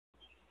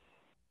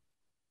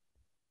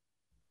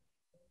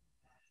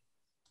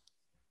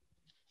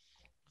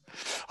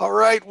All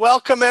right,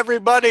 welcome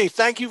everybody.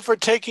 Thank you for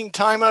taking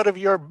time out of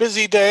your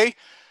busy day.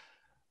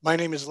 My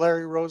name is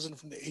Larry Rosen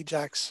from the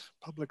Ajax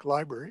Public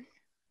Library,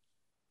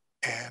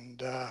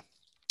 and I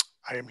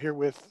am here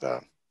with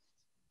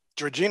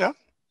Georgina.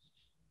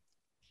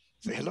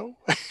 Say hello.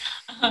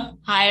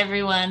 Hi,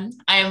 everyone.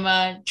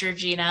 I'm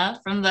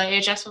Georgina from the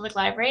Ajax Public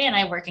Library, and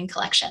I work in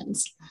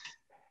collections.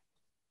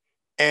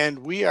 And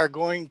we are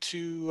going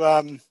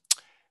to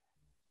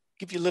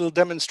give you a little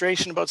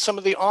demonstration about some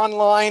of the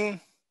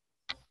online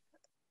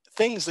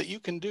things that you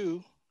can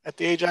do at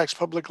the Ajax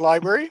Public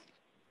Library.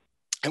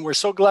 And we're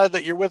so glad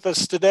that you're with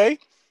us today.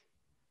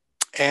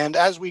 And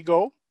as we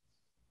go,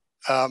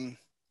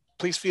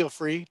 please feel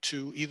free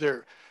to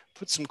either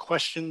put some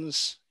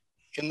questions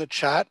in the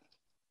chat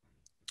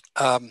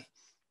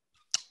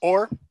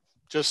or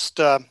just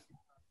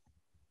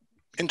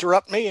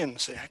interrupt me and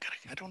say,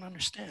 I don't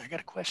understand. I got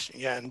a question.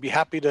 Yeah, and be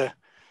happy to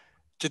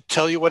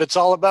tell you what it's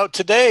all about.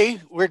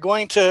 Today, we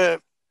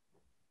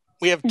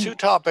have two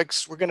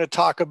topics. We're going to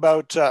talk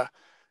about,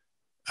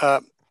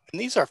 and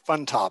these are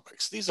fun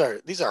topics. These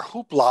are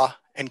hoopla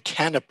and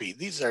Kanopy.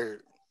 These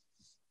are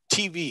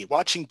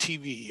watching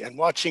TV and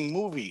watching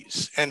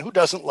movies. And who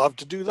doesn't love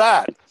to do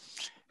that?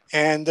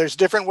 And there's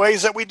different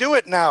ways that we do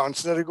it now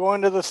instead of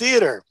going to the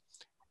theater.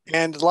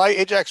 And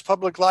Ajax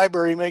Public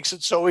Library makes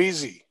it so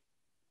easy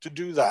to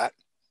do that.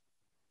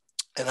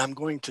 And we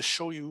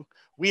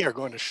are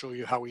going to show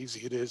you how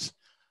easy it is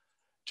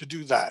to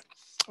do that.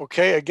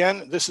 Okay,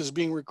 again, this is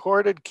being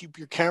recorded. Keep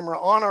your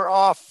camera on or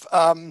off,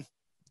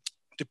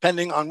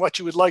 depending on what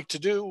you would like to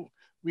do.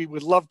 We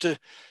would love to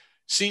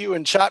see you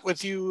and chat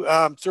with you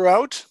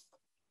throughout.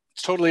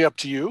 It's totally up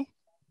to you.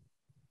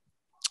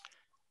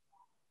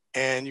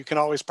 And you can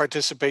always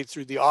participate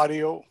through the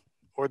audio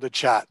or the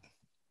chat.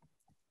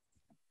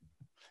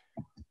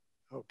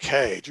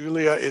 Okay,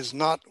 Julia is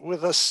not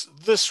with us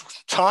this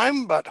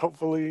time, but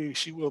hopefully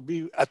she will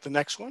be at the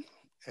next one.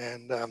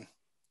 And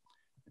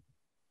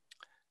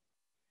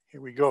here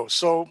we go.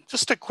 So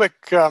just take a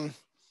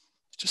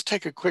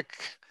quick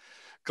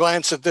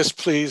glance at this,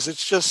 please.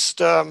 It's just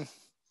a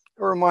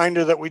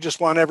reminder that we just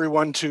want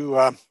everyone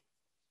to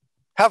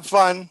have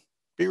fun,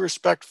 be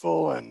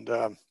respectful, and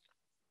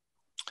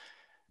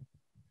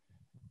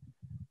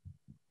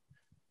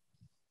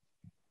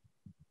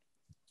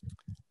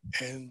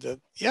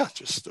yeah,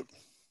 just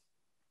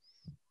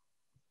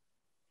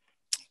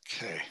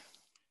okay.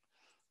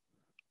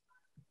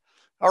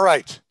 All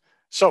right.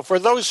 So for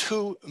those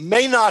who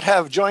may not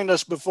have joined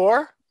us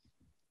before,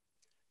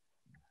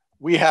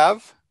 we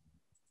have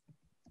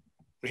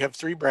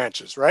three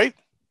branches, right?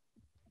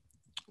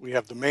 We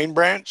have the main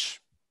branch.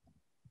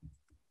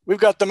 We've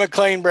got the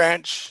McLean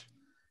branch.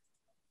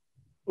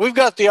 We've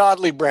got the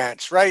Audley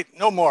branch, right?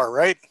 No more,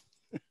 right?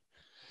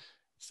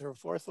 Is there a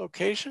fourth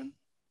location?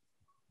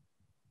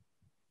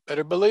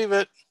 Better believe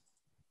it.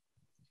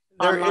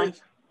 There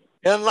is.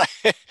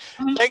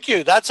 Thank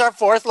you. That's our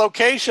fourth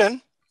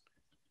location.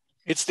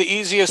 It's the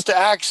easiest to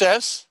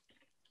access,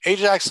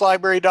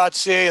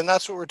 ajaxlibrary.ca, and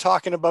that's what we're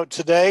talking about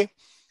today.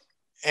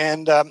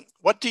 And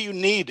what do you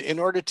need in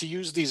order to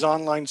use these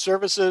online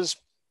services?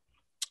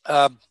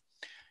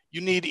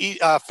 You need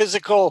a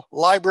physical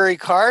library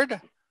card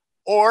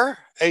or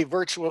a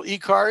virtual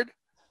e-card.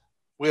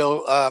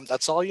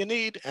 That's all you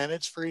need, and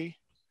it's free.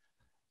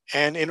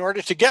 And in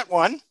order to get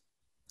an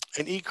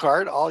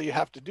e-card, all you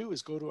have to do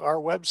is go to our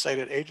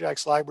website at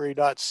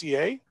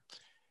ajaxlibrary.ca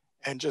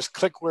and just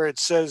click where it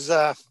says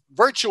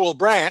virtual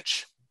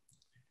branch,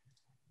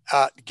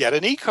 get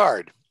an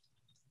e-card.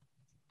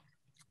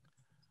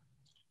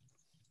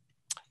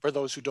 For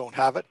those who don't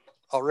have it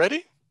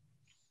already.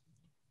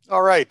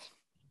 All right,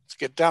 let's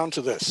get down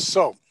to this.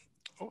 So,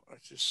 I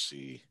just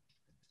see,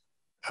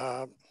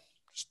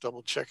 just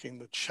double checking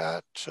the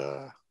chat.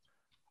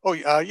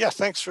 Yeah,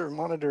 thanks for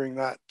monitoring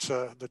that,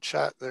 the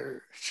chat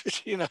there.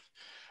 You know,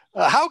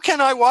 how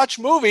can I watch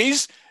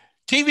movies,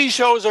 TV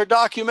shows, or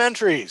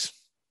documentaries?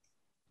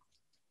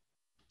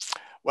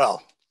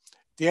 Well,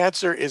 the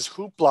answer is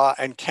Hoopla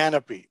and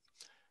Kanopy.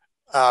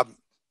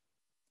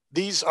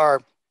 These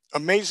are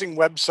amazing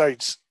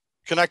websites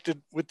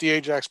connected with the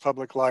Ajax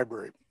Public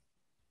Library.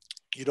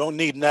 You don't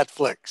need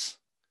Netflix.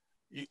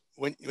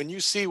 When you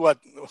see what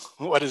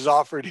is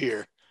offered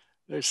here,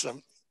 there's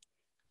some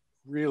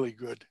really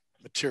good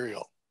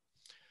material.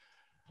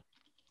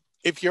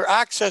 If you're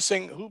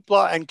accessing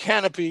Hoopla and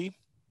Kanopy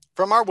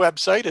from our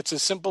website, it's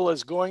as simple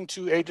as going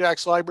to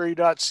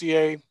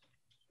ajaxlibrary.ca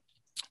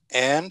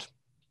and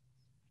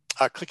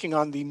clicking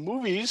on the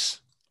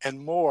Movies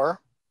and More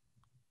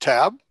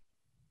tab.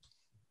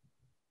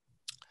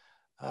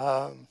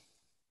 There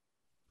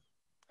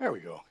we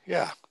go.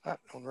 Yeah,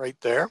 that one right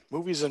there,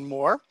 Movies and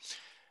More.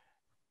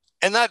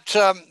 And that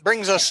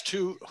brings us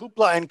to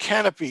Hoopla and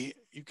Kanopy.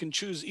 You can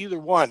choose either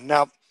one.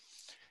 Now,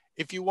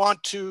 if you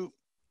want to,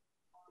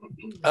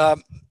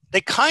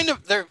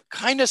 they're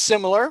kind of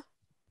similar.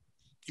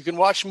 You can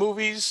watch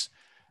movies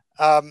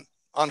on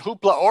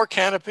Hoopla or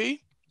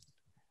Kanopy,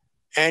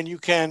 and you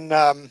can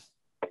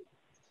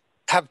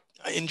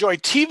enjoy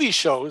TV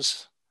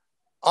shows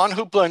on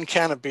Hoopla and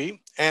Kanopy.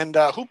 And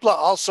Hoopla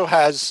also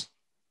has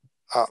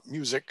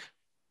music.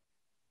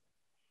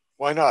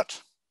 Why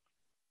not?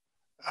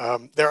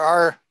 There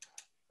are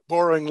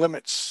borrowing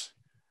limits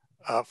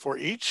for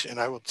each, and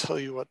I will tell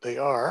you what they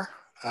are.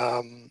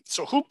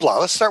 So Hoopla,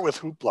 let's start with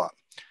Hoopla.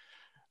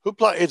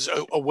 Hoopla is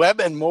a web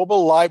and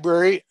mobile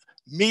library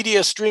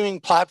media streaming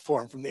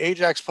platform from the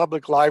Ajax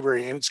Public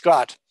Library, and it's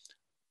got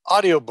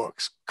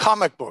audiobooks,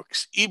 comic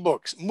books,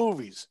 eBooks,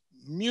 movies,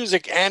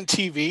 music, and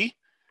TV.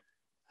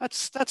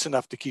 That's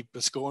enough to keep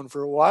us going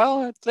for a while,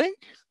 I think.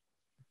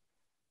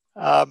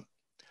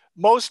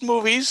 Most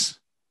movies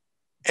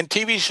and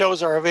TV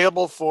shows are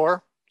available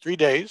for 3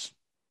 days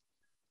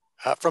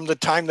from the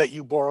time that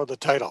you borrow the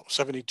title,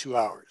 72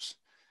 hours.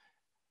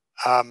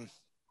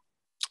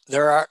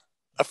 There are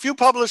a few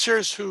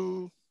publishers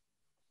who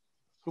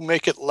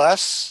make it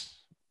less,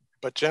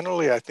 but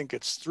generally I think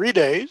it's 3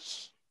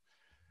 days.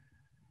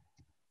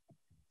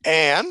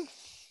 And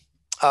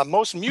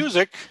most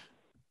music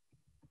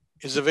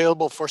is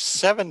available for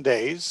 7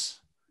 days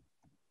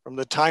from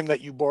the time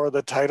that you borrow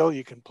the title.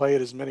 You can play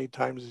it as many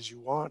times as you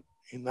want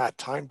in that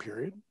time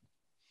period.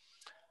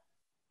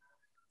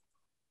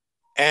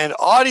 And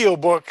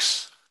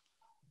audiobooks,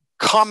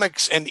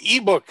 comics, and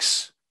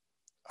eBooks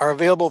are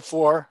available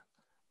for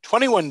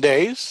 21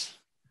 days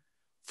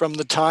from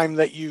the time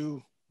that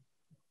you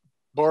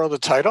borrow the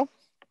title.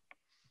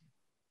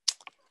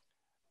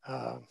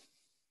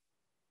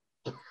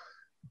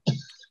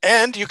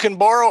 And you can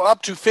borrow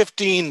up to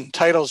 15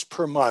 titles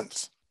per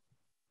month.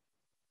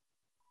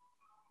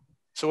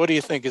 So what do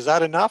you think? Is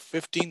that enough?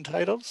 15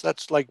 titles?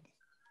 That's like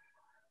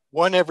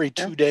one every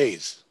 2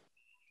 days.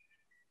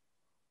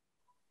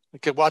 You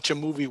could watch a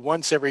movie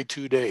once every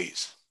 2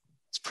 days.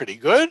 It's pretty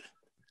good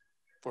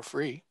for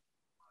free.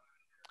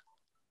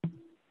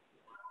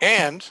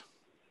 And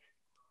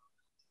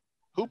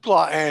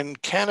Hoopla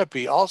and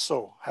Kanopy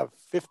also have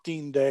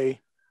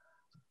 15-day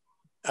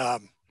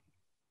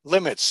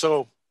limits.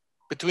 So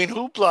between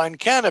Hoopla and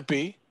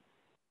Kanopy,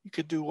 you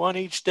could do one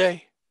each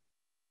day.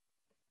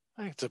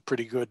 I think it's a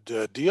pretty good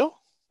deal.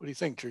 What do you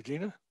think,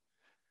 Georgina?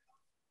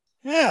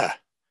 Yeah.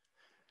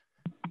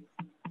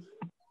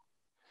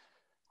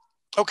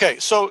 Okay,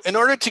 so in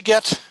order to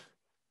get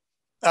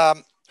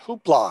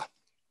Hoopla,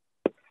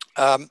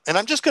 and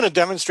I'm just going to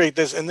demonstrate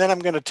this, and then I'm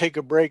going to take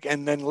a break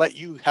and then let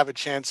you have a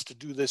chance to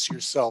do this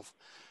yourself.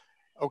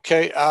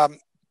 Okay,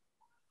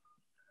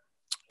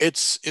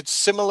 it's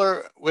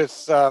similar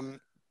with, I'm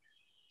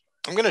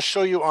going to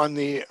show you on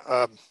the,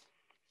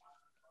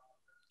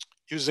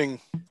 using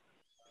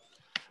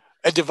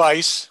a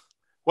device,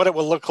 what it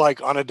will look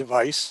like on a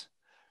device.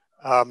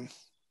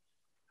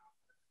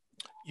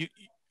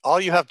 All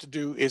you have to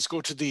do is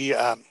go to the,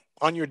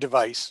 on your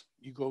device,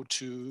 you go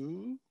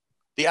to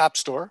the App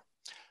Store.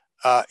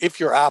 If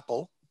you're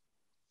Apple,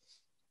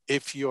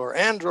 if you're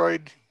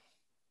Android,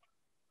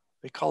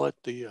 they call it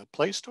the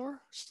Play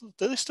Store.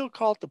 Do they still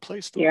call it the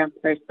Play Store? Yeah,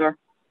 Play Store.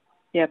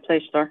 Yeah, Play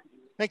Store.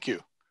 Thank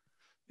you.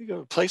 You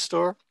go to Play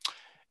Store.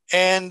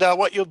 And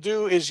what you'll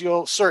do is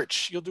you'll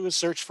search. You'll do a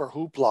search for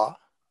Hoopla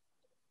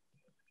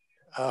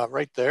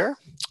right there.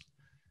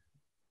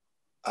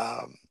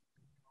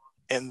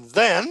 And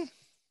then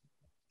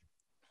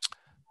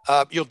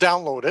you'll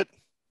download it.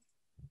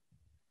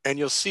 And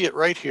you'll see it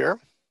right here.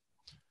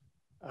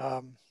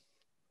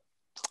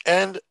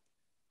 And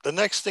the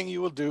next thing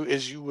you will do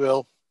is you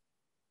will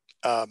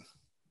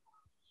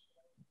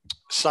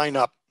sign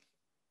up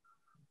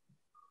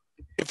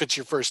if it's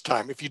your first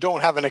time. If you don't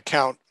have an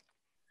account,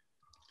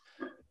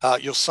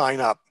 you'll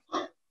sign up.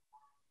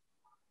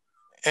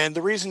 And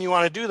the reason you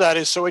want to do that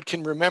is so it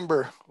can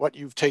remember what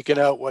you've taken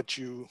out,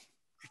 it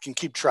can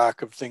keep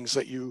track of things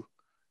that you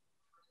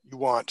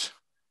want,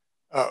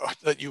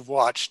 that you've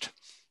watched,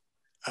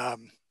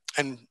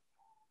 and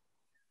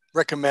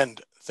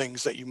recommend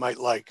things that you might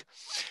like.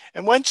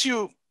 And once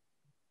you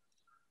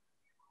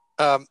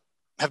have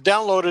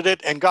downloaded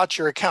it and got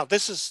your account,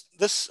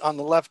 this on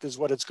the left is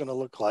what it's going to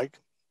look like.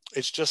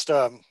 It's just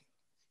a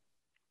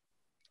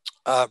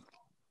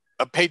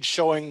page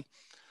showing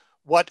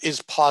what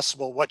is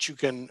possible, what you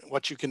can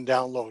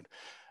download.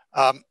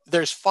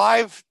 There's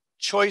 5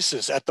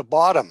 choices at the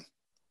bottom.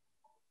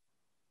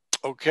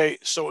 Okay,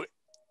 so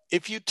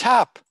if you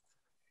tap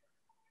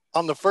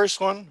on the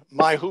first one,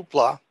 My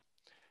Hoopla,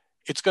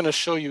 it's going to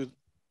show you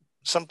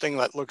something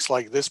that looks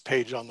like this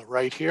page on the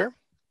right here.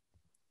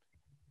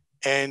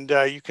 And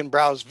you can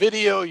browse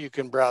video, you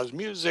can browse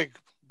music,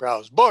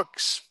 browse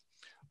books,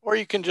 or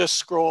you can just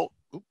scroll.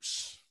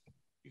 Oops.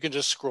 You can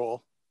just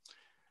scroll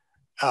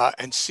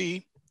and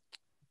see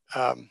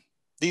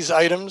these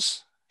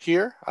items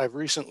here. I've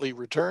recently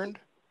returned.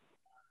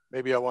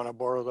 Maybe I want to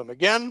borrow them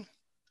again.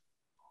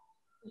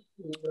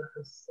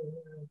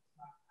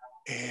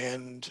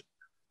 And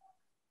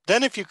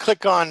then if you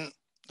click on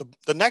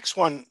the next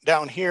one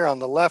down here on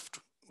the left,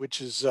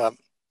 which is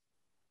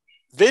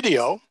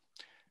video,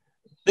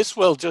 this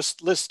will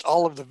just list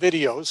all of the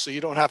videos, so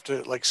you don't have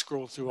to like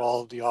scroll through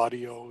all of the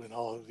audio and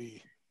all of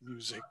the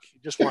music.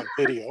 You just want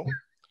video.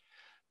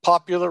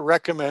 Popular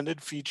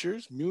recommended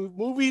features,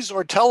 movies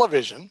or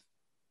television.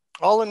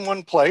 all in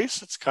one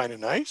place. It's kind of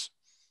nice.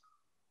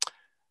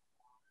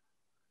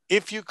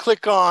 If you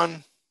click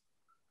on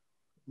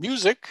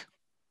music,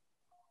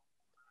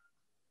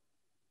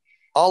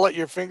 all at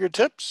your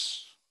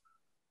fingertips.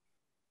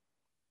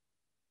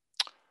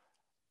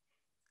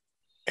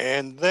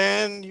 And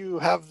then you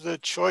have the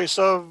choice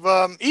of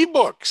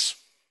eBooks,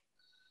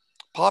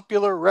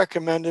 popular,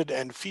 recommended,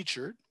 and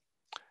featured.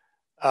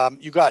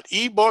 You got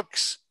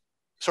eBooks,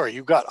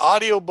 you've got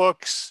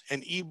audiobooks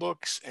and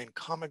eBooks and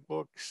comic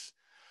books.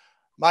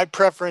 My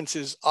preference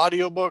is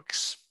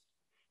audiobooks.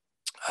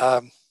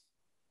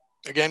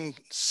 Again,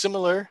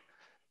 similar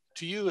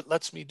to you, it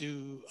lets me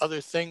do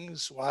other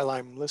things while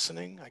I'm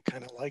listening. I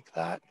kind of like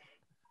that.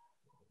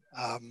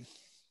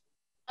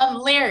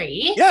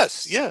 Larry.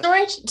 Yes, yes.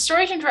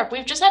 Sorry to interrupt.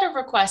 We've just had a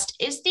request.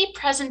 Is the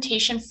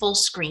presentation full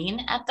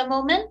screen at the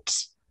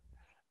moment?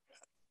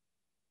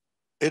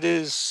 It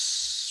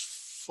is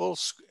full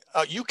screen.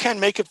 You can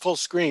make it full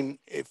screen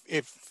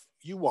if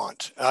you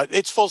want.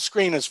 It's full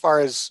screen as far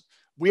as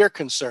we are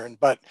concerned,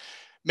 but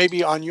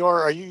maybe on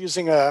your, are you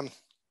using a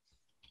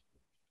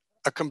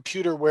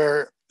computer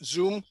where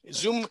Zoom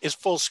is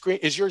full screen?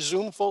 Is your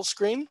Zoom full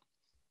screen?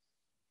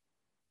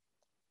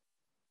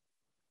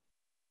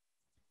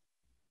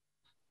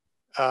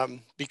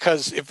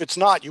 Because if it's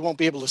not, you won't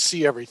be able to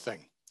see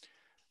everything.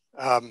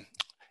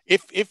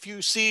 If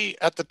you see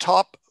at the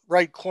top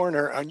right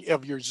corner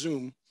of your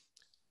Zoom,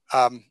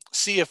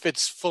 see if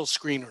it's full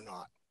screen or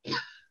not.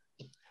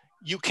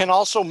 You can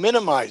also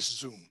minimize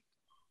Zoom.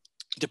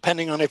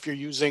 Depending on if you're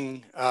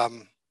using a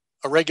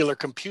regular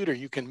computer,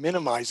 you can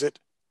minimize it.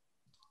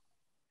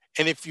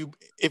 And if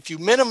you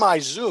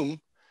minimize Zoom,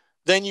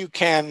 then you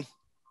can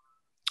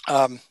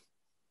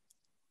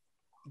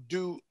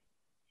do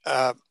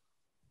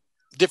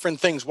different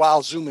things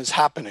while Zoom is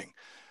happening.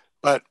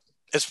 But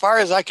as far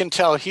as I can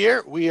tell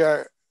here,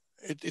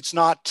 it's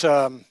not,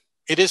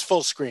 it is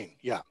full screen,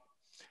 yeah.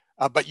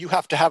 But you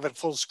have to have it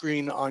full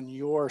screen on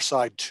your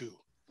side too.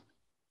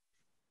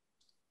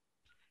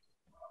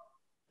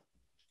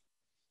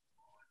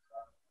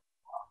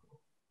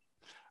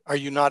 Are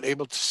you not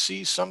able to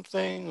see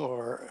something,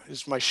 or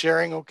is my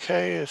sharing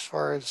okay as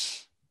far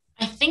as?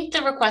 I think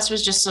the request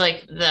was just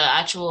like the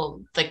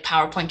actual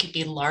PowerPoint could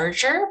be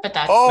larger, but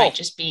that might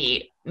just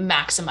be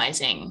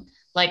maximizing,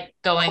 like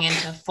going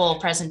into full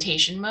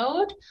presentation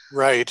mode.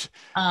 Right.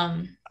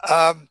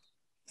 Let's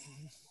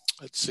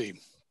see.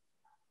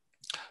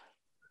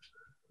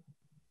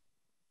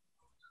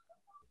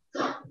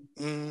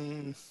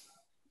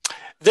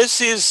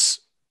 This is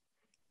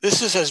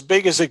as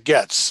big as it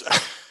gets.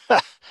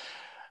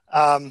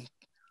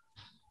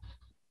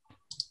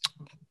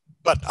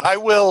 But I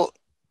will,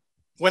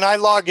 when I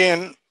log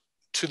in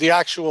to the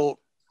actual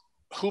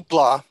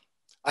Hoopla,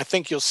 I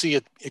think you'll see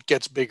it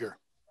gets bigger.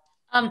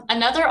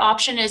 Another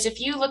option is if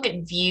you look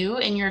at view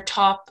in your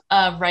top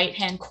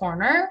right-hand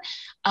corner,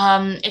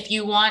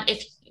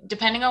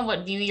 depending on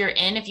what view you're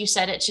in, if you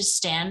set it to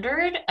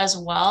standard as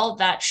well,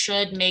 that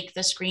should make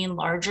the screen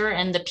larger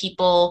and the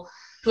people,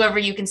 whoever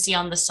you can see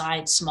on the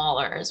side,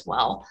 smaller as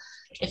well,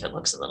 if it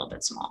looks a little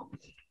bit small.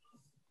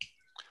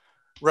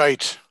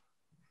 Right.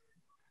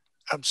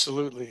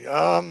 Absolutely.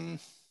 And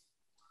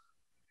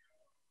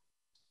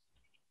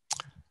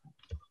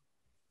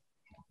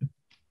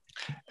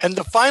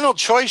the final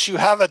choice you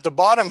have at the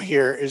bottom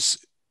here is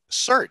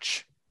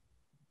search.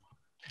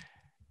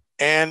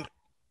 And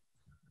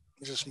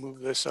just move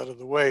this out of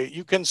the way.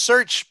 You can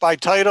search by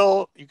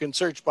title, you can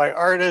search by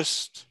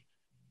artist,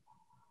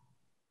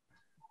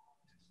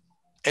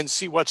 and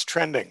see what's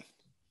trending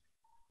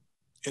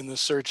in the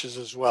searches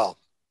as well.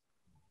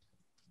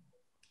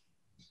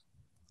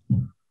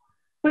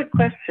 Quick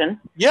question.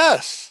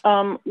 Yes.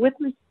 With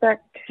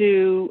respect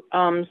to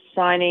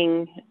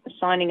signing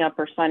up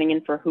or signing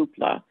in for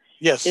Hoopla,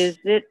 yes. Is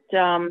it,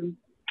 do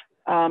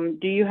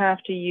you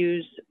have to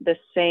use the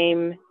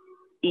same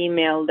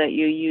email that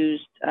you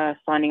used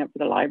signing up for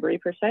the library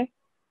per se?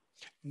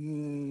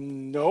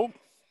 No.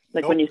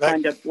 Like when you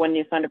signed up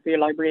for your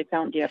library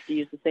account, do you have to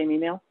use the same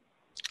email?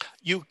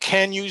 You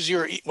can use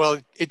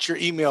it's your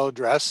email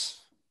address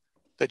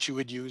that you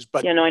would use,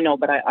 but yeah, no, I know,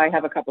 but I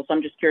have a couple, so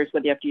I'm just curious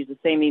whether you have to use the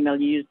same email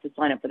you used to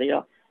sign up for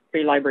your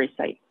library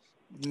site.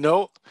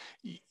 No.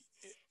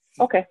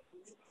 Okay.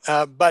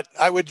 But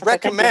I would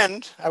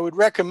recommend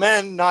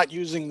not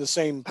using the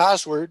same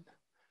password.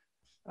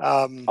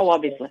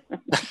 Obviously.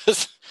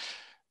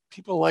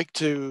 People like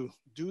to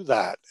do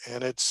that,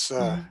 and it's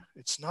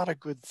not a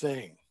good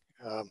thing.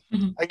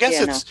 I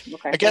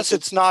guess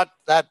it's not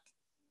that.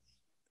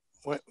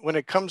 When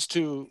it comes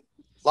to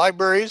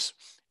libraries,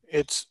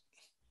 it's,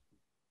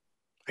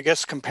 I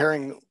guess,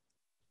 comparing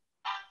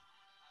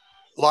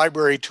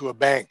library to a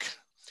bank.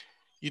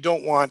 You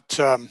don't want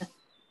the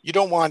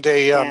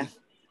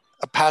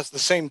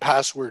same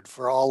password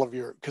for all of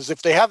your, because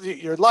if they have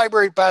your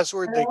library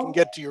password, they can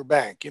get to your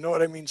bank. You know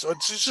what I mean? So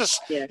it's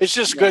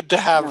just good to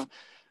have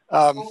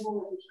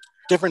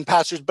different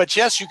passwords. But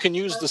yes, you can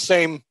use the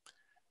same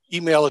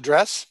email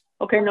address.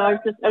 Okay, no, I was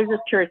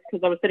just curious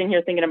because I was sitting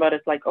here thinking about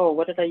it, like, oh,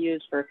 what did I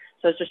use for?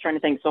 So I was just trying to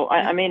think. So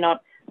I may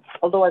not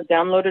although I've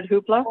downloaded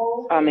Hoopla,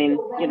 I mean,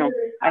 you know,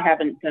 I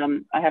haven't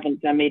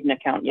made an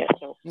account yet.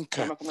 So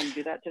Okay. I don't know if I'm going to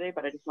do that today,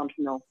 but I just want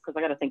to know, because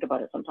I got to think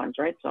about it sometimes,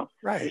 right? So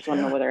Right. I just want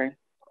to know whether,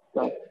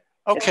 so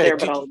Okay. it's there,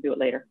 but I'll do it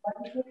later.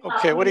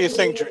 Okay. What do you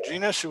think,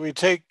 Georgina? Should we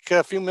take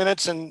a few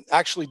minutes and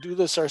actually do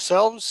this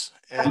ourselves?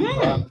 And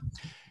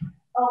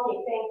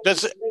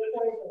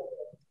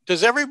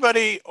does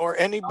everybody or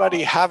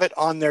anybody have it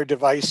on their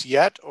device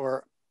yet,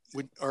 or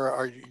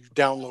are you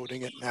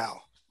downloading it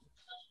now?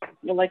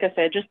 Well, like I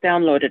said, I just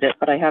downloaded it,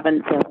 but I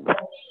haven't.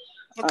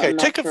 Okay,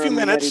 take a few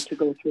minutes. Ready to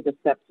go through the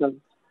steps of.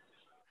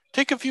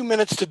 Take a few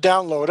minutes to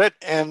download it,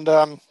 and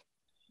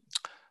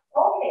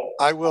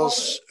I will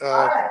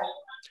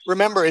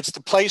remember it's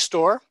the Play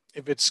Store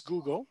if it's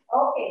Google,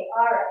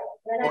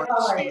 or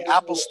it's the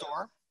Apple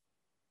Store,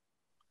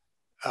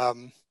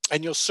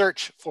 and you'll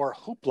search for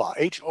Hoopla,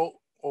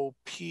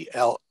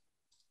 Hoopla,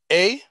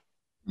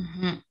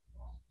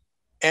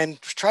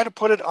 and try to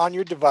put it on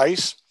your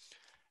device.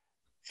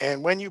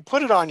 And when you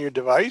put it on your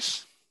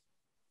device,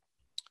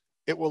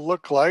 it will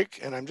look like,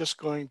 and I'm just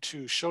going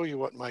to show you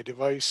what my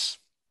device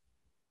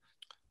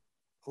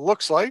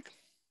looks like.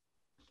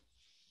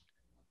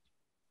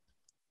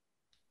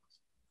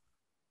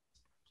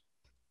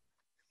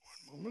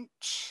 One moment.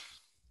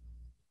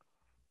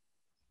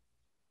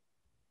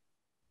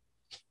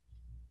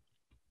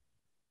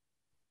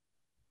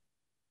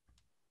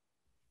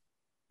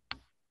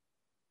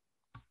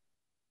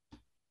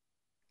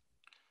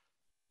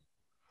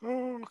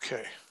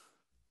 Okay.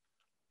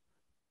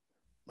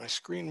 My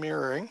screen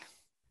mirroring.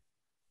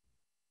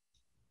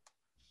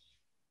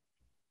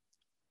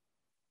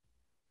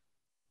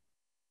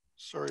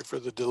 Sorry for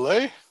the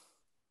delay.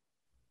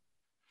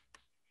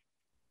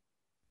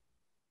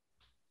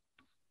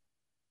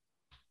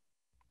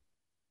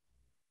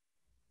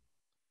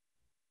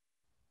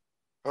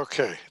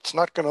 Okay, it's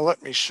not going to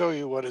let me show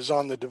you what is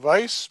on the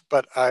device,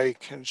 but I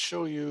can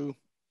show you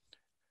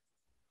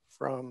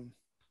from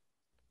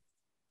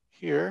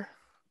here.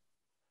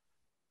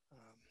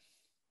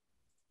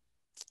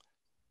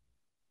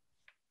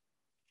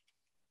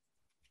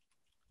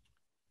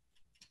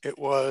 It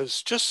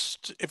was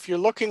just, if you're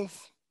looking,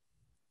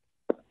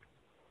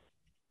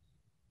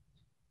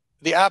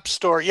 the App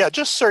Store, yeah,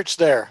 just search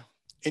there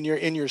in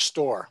your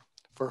store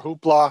for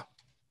Hoopla.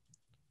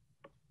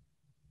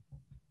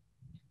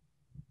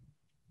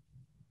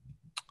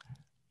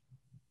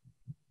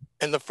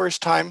 And the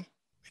first time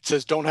it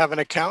says don't have an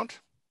account,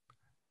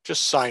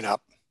 just sign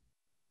up.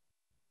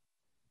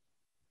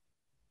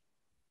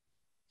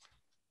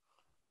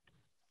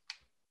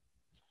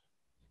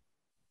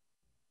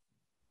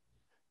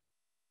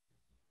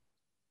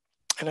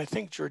 And I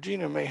think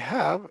Georgina may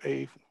have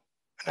an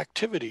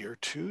activity or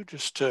two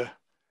just to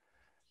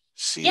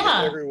see if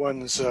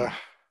everyone's.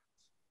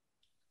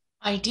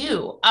 I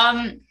do.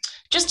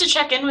 Just to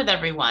check in with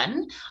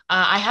everyone,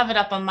 I have it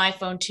up on my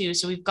phone too.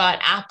 So we've got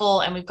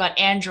Apple and we've got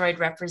Android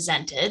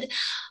represented.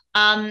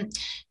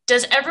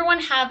 Does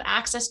everyone have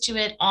access to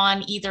it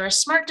on either a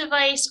smart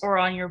device or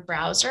on your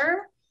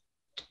browser?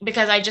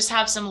 Because I just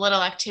have some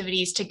little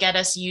activities to get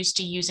us used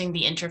to using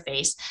the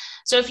interface.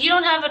 So if you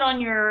don't have it on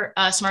your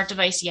smart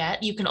device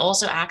yet, you can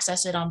also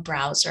access it on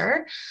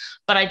browser.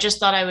 But I just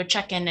thought I would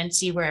check in and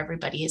see where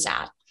everybody is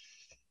at.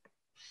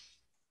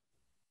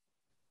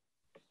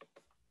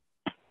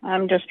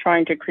 I'm just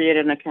trying to create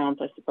an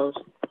account, I suppose.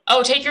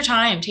 Oh, take your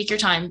time. Take your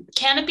time.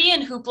 Kanopy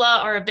and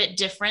Hoopla are a bit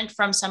different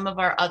from some of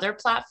our other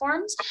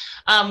platforms,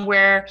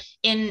 where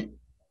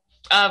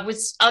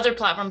with other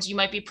platforms, you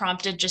might be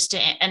prompted just to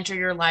enter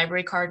your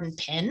library card and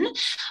PIN.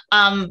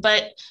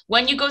 But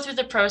when you go through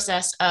the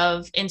process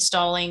of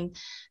installing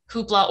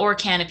Hoopla or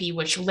Kanopy,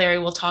 which Larry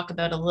will talk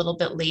about a little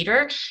bit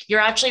later, you're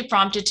actually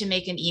prompted to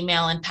make an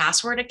email and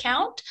password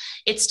account.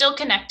 It's still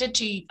connected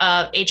to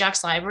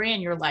Ajax Library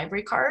and your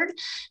library card.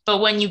 But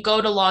when you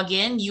go to log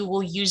in, you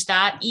will use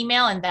that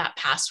email and that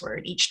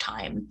password each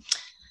time.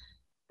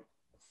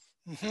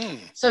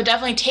 So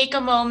definitely take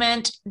a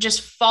moment,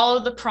 just follow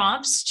the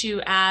prompts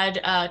to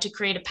add, to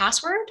create a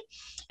password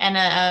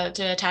and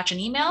to attach an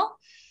email.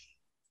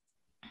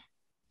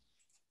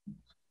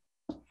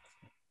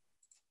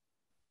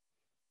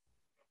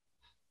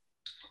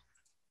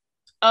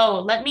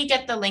 Oh, let me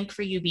get the link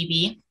for you,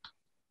 BB.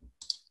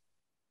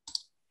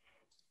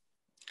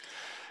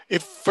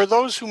 If for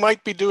those who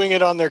might be doing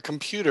it on their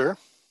computer,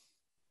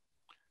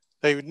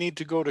 they would need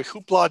to go to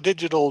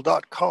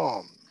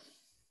hoopladigital.com.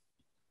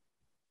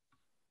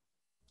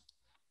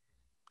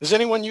 Is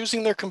anyone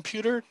using their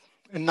computer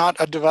and not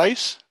a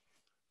device?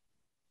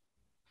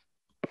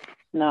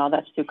 No,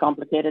 that's too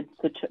complicated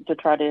to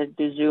try to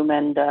do Zoom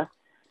and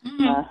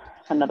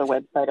another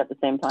website at the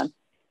same time.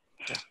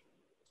 Yeah.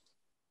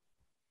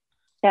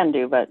 Can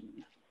do, but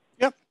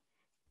yep.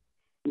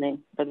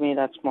 For me,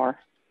 that's more.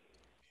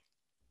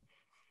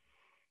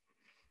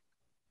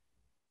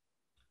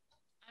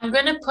 I'm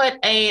going to put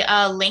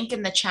a link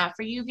in the chat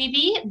for you,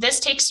 BB. This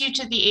takes you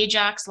to the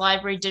Ajax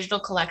Library Digital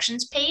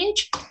Collections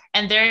page,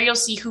 and there you'll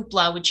see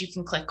Hoopla, which you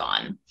can click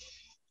on.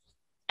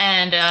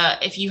 And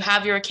if you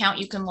have your account,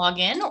 you can log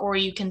in or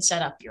you can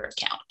set up your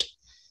account.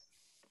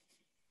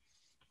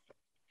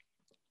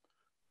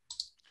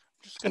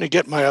 Going to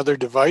get my other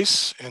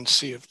device and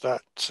see if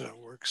that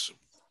works.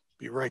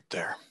 Be right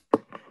there.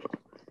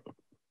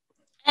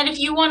 And if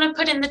you want to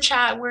put in the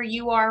chat where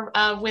you are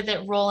with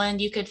it, Roland,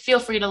 you could feel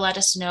free to let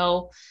us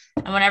know.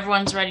 And when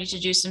everyone's ready to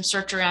do some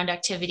search around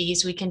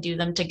activities, we can do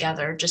them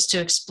together just to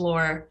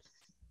explore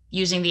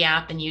using the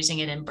app and using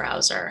it in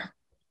browser.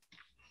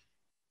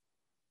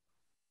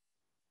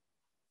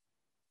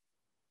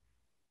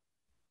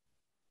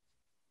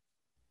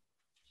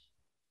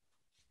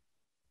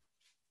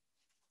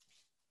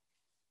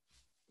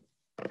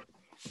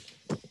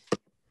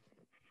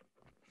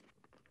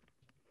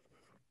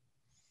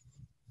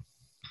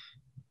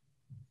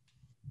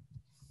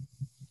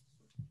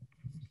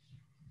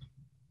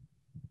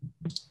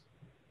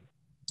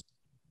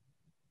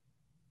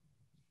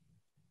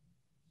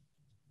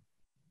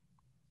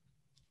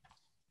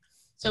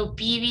 So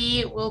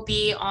BB will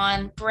be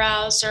on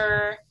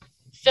browser.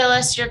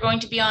 Phyllis, you're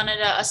going to be on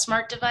a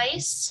smart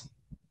device?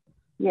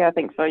 Yeah, I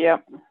think so, yeah.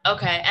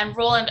 Okay, and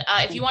Roland,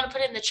 if you want to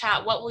put it in the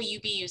chat, what will you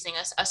be using,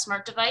 a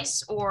smart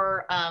device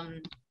or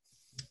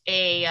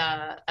a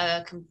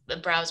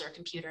browser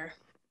computer?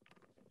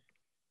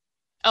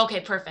 Okay,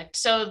 perfect.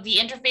 So the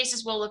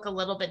interfaces will look a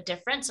little bit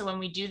different. So when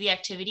we do the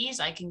activities,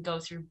 I can go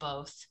through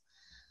both.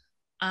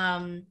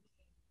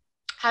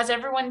 Has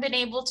everyone been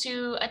able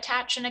to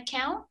attach an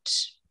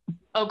account?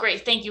 Oh,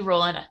 great. Thank you,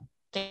 Roland.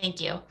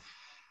 Thank you.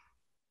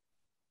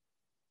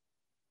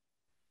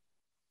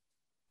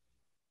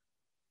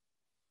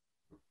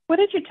 What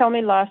did you tell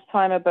me last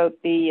time about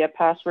the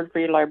password for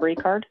your library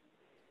card?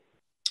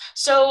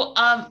 So,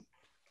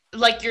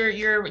 like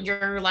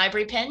your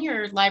library PIN,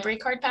 your library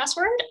card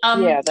password?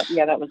 Yeah,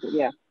 that was it,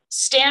 yeah.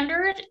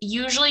 Standard,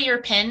 usually your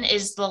PIN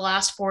is the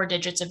last 4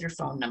 digits of your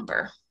phone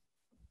number.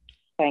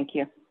 Thank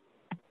you.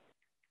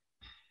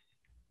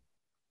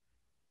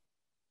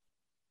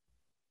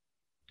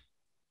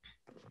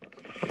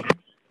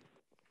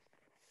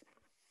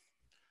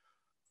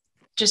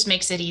 Just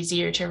makes it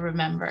easier to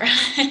remember.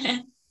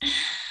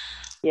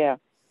 Yeah.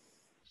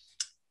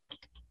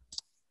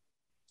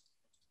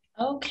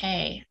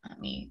 Okay, let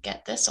me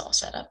get this all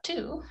set up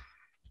too.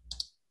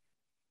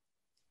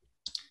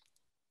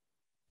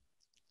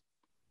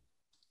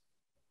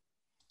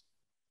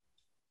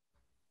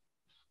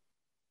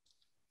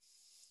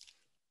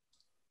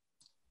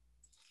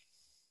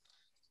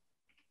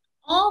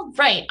 All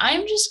right,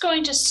 I'm just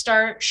going to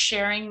start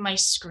sharing my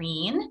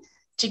screen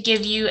to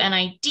give you an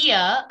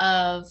idea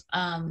of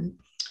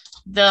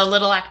the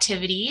little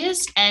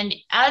activities. And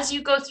as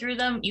you go through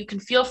them, you can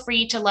feel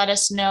free to let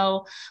us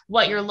know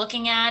what you're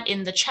looking at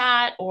in the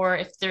chat, or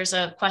if there's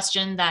a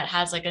question that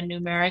has like a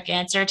numeric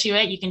answer to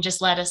it, you can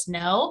just let us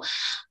know.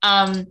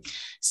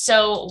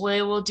 So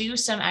we will do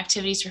some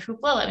activities for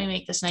Hoopla. Let me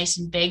make this nice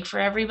and big for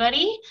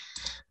everybody.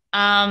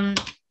 And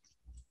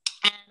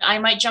I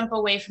might jump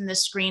away from the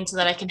screen so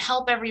that I can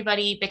help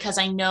everybody, because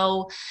I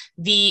know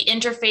the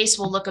interface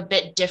will look a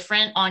bit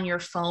different on your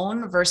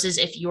phone versus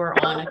if you're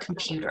on a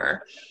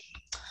computer.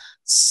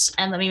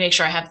 And let me make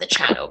sure I have the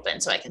chat open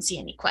so I can see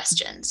any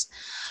questions.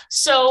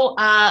 So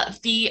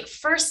the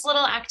first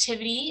little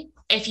activity,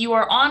 if you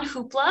are on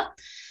Hoopla,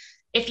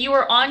 if you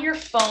are on your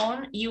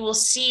phone, you will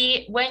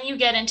see when you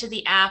get into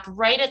the app,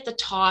 right at the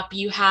top,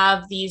 you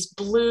have these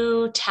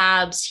blue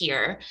tabs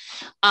here.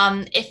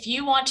 If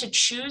you want to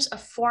choose a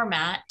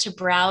format to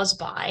browse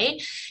by,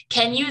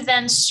 can you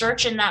then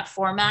search in that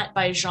format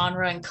by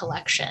genre and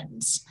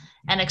collections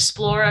and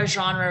explore a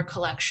genre or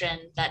collection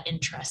that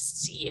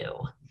interests you?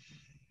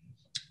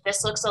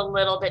 This looks a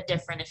little bit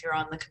different if you're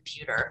on the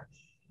computer.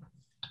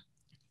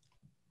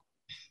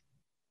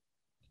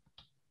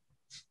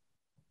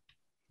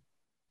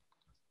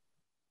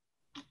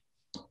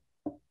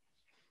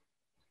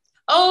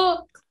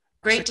 Oh,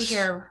 great to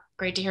hear.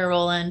 Great to hear,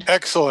 Roland.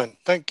 Excellent.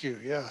 Thank you.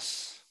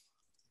 Yes.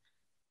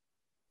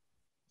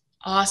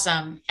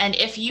 Awesome. And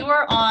if you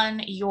are on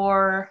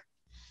your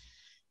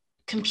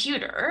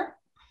computer,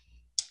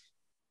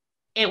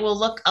 it will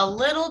look a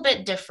little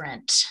bit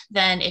different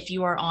than if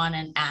you are on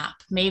an app.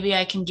 Maybe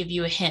I can give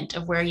you a hint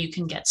of where you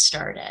can get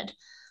started.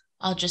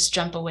 I'll just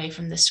jump away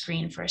from the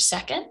screen for a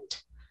second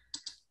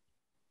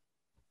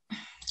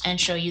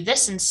and show you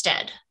this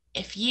instead.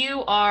 If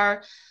you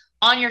are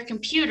on your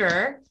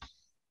computer,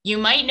 you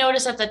might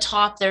notice at the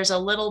top there's a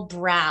little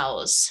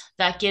browse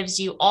that gives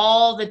you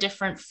all the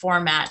different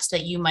formats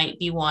that you might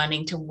be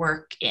wanting to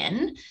work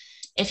in.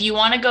 If you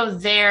want to go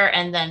there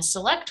and then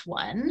select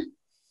one,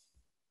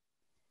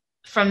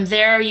 from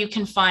there you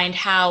can find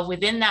how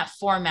within that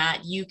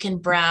format you can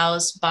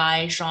browse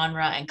by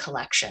genre and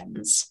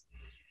collections.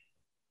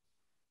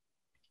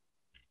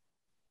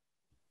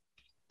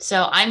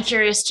 So I'm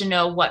curious to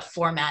know what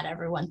format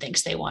everyone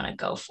thinks they want to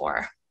go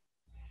for.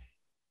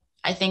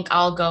 I think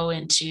I'll go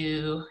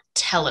into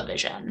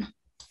television.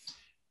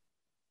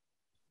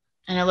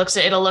 And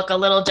it'll look a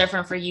little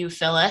different for you,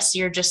 Phyllis.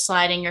 You're just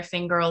sliding your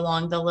finger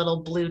along the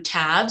little blue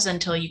tabs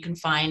until you can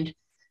find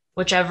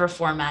whichever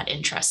format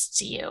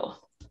interests you.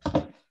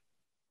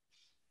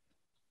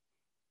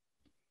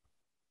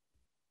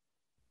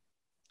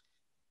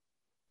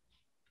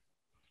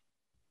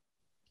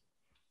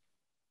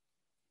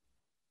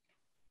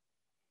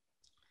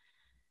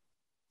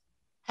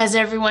 Has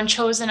everyone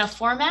chosen a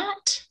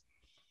format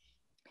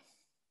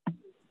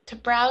to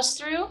browse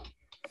through?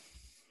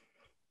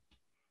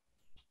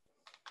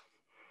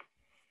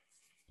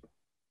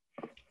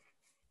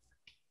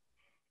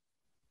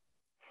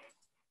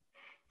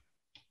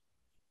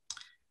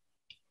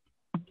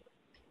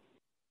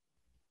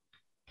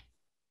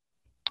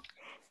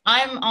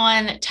 I'm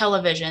on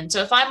television.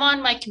 So if I'm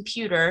on my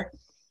computer,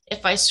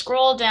 if I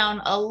scroll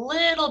down a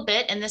little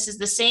bit, and this is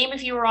the same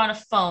if you were on a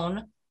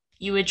phone,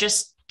 you would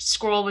just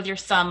scroll with your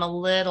thumb a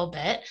little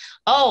bit.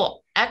 Oh,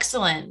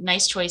 excellent.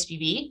 Nice choice,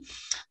 BB.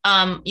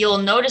 You'll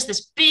notice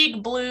this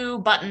big blue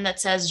button that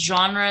says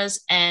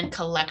genres and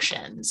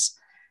collections.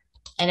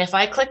 And if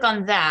I click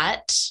on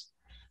that,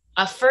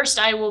 first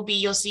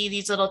you'll see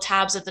these little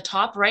tabs at the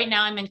top. Right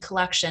now I'm in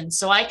collections.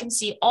 So I can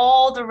see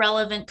all the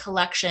relevant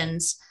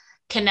collections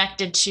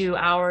connected to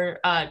our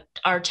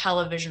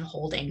television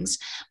holdings.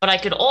 But I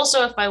could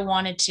also, if I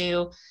wanted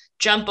to,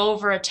 jump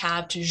over a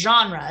tab to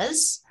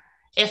genres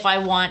if I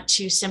want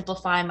to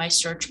simplify my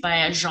search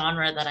by a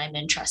genre that I'm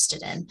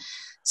interested in.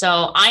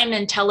 So I'm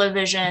in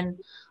television.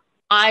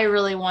 I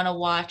really want to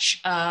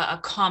watch a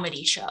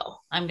comedy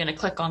show. I'm going to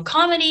click on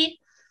comedy.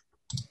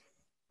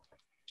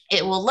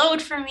 It will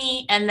load for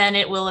me, and then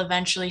it will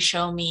eventually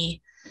show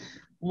me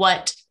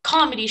what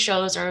comedy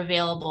shows are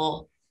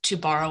available to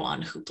borrow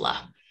on Hoopla.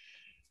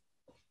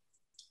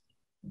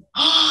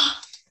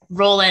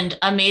 Roland,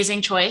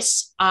 amazing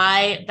choice.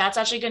 That's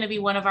actually going to be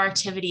one of our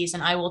activities,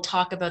 and I will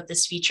talk about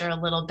this feature a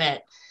little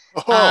bit.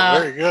 Oh,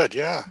 very good.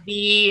 Yeah.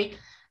 The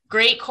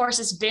Great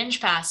Courses Binge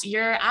Pass.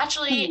 You're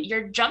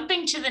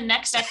jumping to the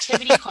next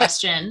activity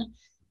question,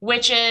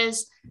 which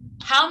is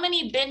how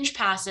many binge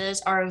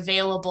passes are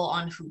available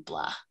on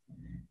Hoopla?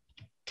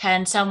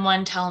 Can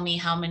someone tell me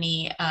how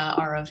many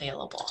are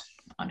available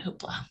on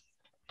Hoopla?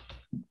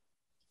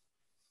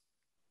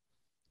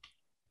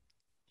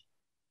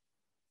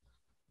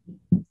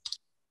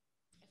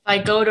 If I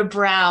go to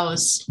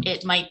browse,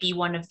 it might be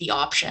one of the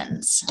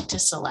options to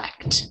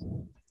select.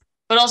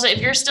 But also if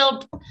you're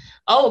still,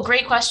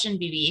 great question,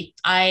 BB.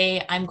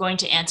 I'm going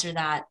to answer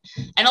that.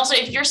 And also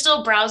if you're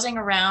still browsing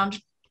around,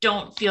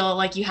 don't feel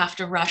like you have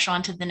to rush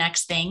on to the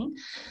next thing.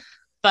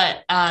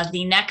 But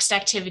the next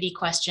activity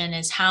question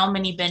is how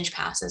many binge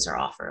passes are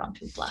offered on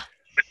Hoopla?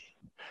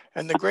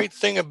 And the great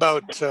thing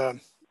about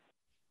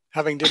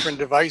having different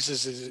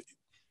devices is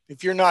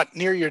if you're not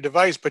near your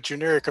device, but you're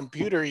near a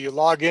computer, you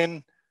log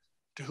in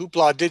to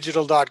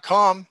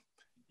hoopladigital.com.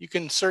 You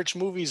can search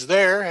movies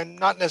there and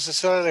not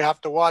necessarily have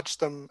to watch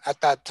them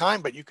at that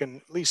time, but you can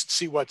at least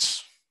see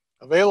what's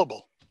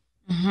available.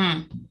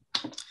 Mm-hmm.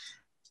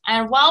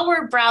 And while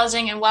we're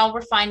browsing and while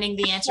we're finding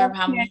the answer of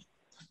how many,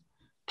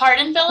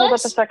 pardon, Phyllis? Hold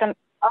up a second.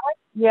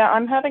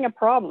 I'm having a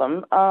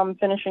problem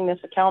finishing this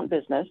account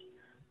business.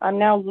 I'm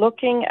now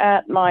looking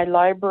at my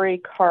library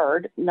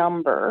card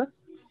number,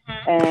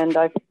 and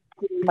I've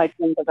put in my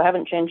PIN because I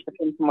haven't changed the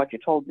PIN from what you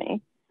told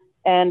me.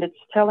 And it's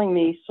telling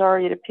me,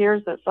 sorry, it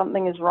appears that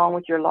something is wrong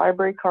with your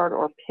library card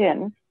or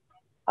PIN.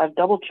 I've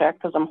double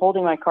checked because I'm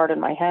holding my card in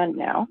my hand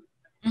now,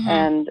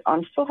 and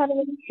I'm still having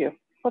an issue.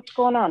 What's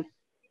going on?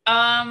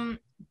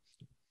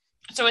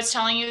 So it's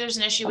telling you there's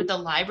an issue with the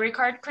library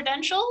card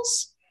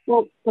credentials?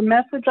 Well, the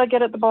message I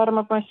get at the bottom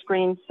of my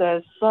screen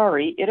says,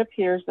 sorry, it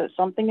appears that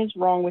something is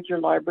wrong with your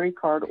library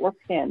card or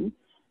PIN.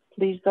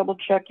 Please double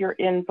check your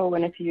info,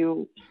 and if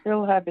you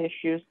still have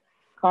issues,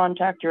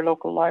 contact your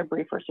local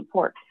library for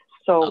support.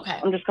 So okay.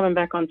 I'm just coming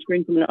back on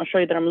screen. I'll show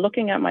you that I'm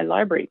looking at my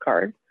library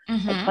card.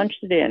 I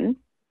punched it in.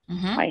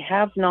 I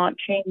have not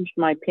changed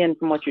my PIN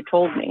from what you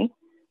told me.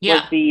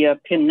 Was the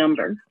PIN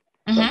number.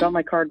 So I've got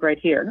my card right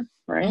here,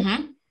 right?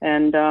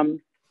 And I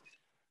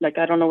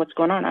don't know what's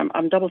going on.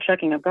 I'm double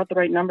checking. I've got the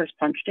right numbers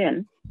punched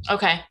in.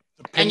 Okay.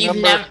 And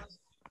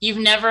you've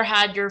never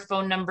had your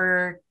phone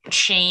number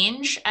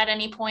change at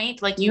any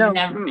point? Like you've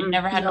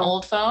never had an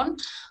old phone?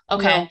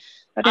 Okay. No.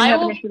 I didn't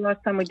have an issue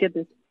last time we did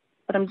this.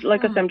 But I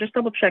said, I'm just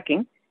double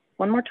checking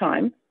one more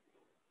time.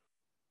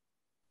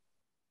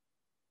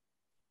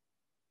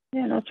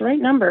 Yeah, no, it's the right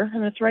number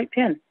and it's the right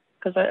PIN.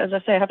 Because as I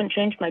say, I haven't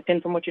changed my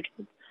PIN from what you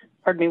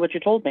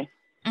told me.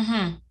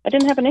 I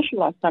didn't have an issue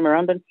last time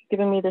around, but it's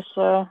giving me this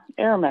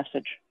error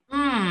message.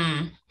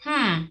 I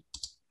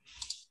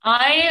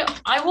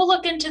will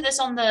look into this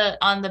on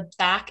the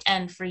back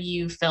end for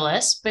you,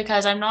 Phyllis,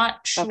 because I'm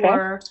not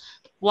sure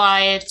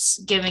why it's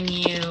giving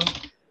you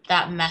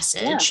that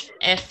message.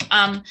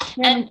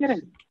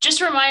 Just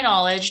for my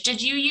knowledge,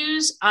 did you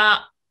use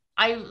I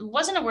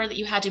wasn't aware that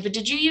you had to, but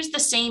did you use the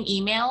same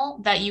email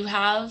that you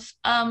have?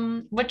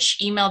 Which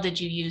email did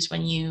you use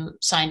when you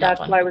signed up?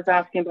 That's why I was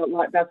asking about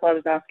whether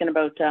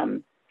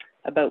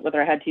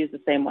I had to use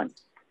the same one,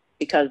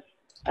 because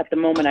at the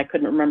moment I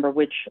couldn't remember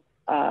which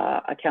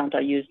account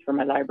I used for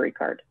my library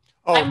card.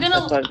 I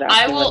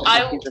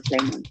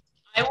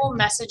will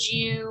message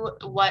you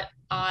what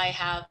I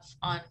have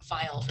on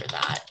file for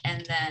that,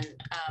 and then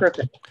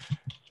perfect.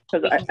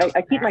 Because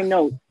I keep my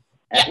notes.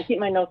 I keep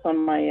my notes on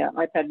my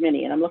iPad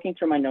mini, and I'm looking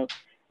through my notes,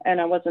 and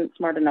I wasn't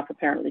smart enough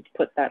apparently to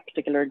put that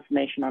particular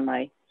information on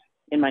my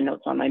in my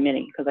notes on my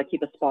mini, because I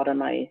keep a spot on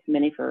my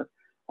mini for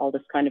all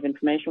this kind of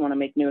information when I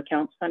make new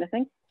accounts kind of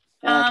thing.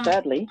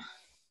 Sadly,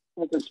 I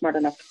wasn't smart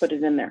enough to put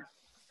it in there.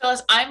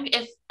 Phyllis,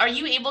 are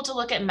you able to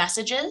look at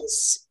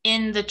messages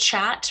in the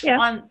chat?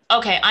 Yeah.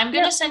 Okay, I'm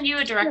going to send you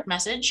a direct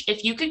message.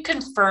 If you could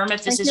confirm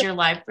if this is your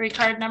library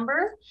card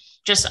number,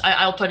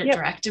 I'll put it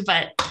direct,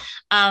 but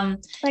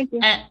thank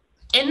you. And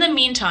in the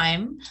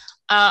meantime,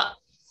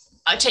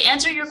 to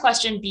answer your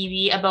question,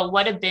 BB, about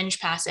what a binge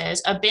pass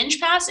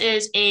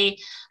is a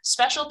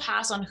special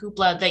pass on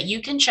Hoopla that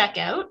you can check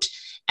out,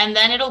 and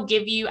then it'll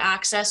give you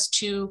access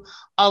to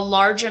a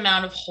large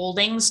amount of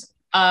holdings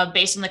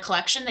based on the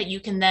collection that you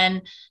can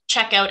then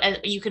check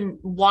out. You can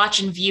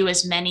watch and view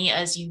as many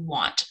as you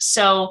want.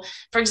 So,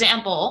 for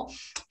example,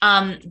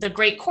 the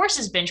Great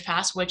Courses Binge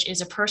Pass, which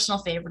is a personal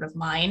favorite of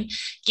mine,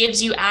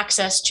 gives you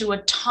access to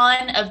a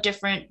ton of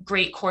different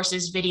Great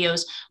Courses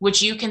videos,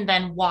 which you can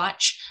then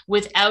watch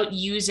without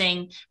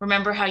using,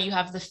 remember how you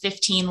have the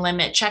 15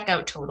 limit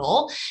checkout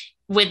total.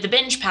 With the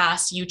Binge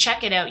Pass, you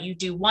check it out, you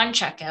do one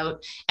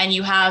checkout, and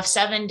you have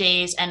 7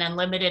 days and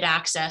unlimited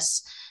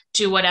access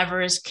to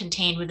whatever is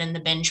contained within the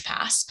Binge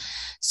Pass.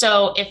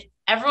 So if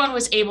everyone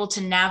was able to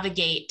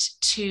navigate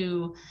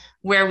to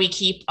where we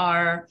keep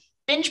our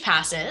binge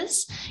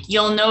passes,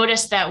 you'll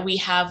notice that we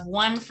have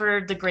one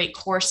for the Great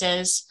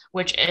Courses,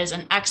 which is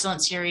an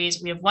excellent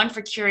series. We have one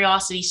for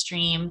Curiosity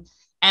Stream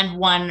and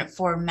one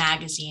for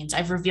magazines.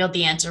 I've revealed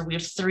the answer. We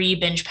have 3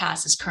 binge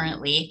passes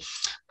currently.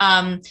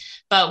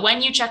 But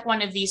when you check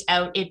one of these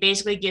out, it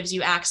basically gives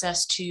you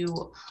access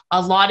to a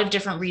lot of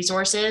different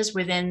resources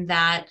within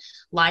that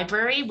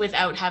library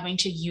without having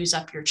to use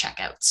up your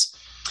checkouts.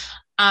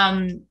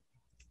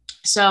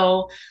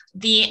 So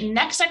the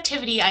next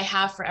activity I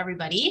have for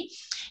everybody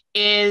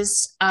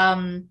is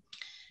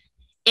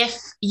if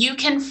you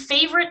can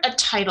favorite a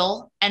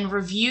title and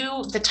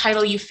review the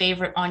title you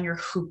favorite on your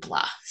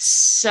Hoopla.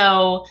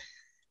 So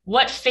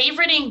what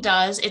favoriting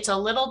does, it's a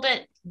little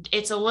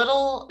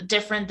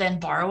different than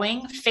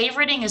borrowing.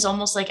 Favoriting is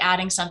almost like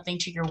adding something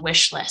to your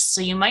wish list.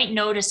 So you might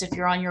notice if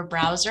you're on your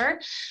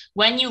browser,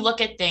 when you look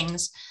at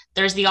things,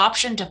 there's the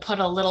option to put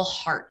a little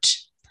heart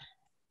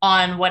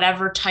on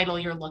whatever title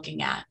you're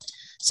looking at.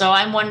 So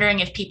I'm wondering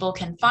if people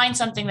can find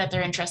something that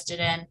they're interested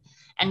in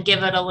and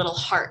give it a little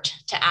heart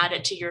to add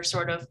it to your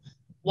sort of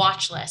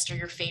watch list or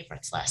your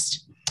favorites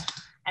list.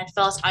 And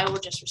Phyllis, I will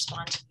just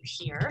respond to you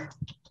here.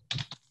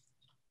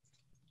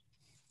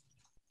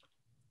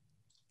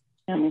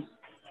 I'm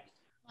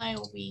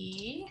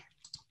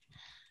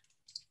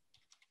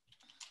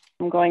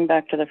going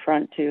back to the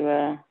front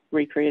to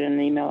recreate an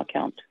email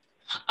account.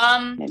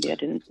 Maybe I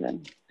didn't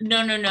then.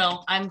 No.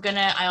 No.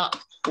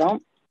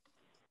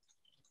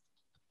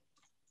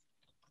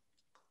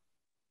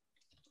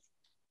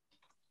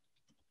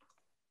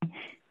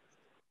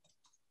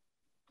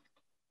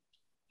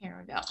 Here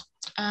we go.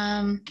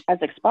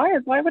 Has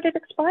expired. Why would it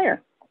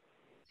expire?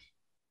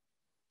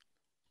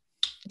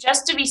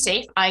 Just to be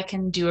safe, I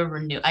can do a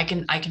renew. I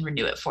can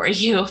renew it for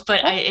you,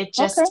 but it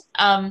just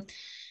okay.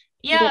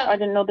 Yeah. I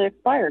didn't know they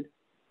expired.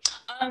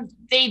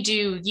 They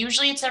do.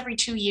 Usually it's every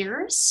 2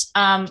 years,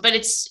 but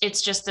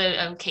it's just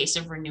a case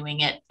of renewing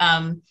it.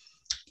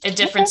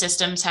 Different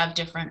systems have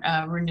different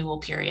renewal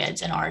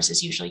periods, and ours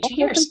is usually 2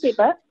 years.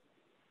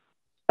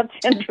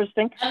 That's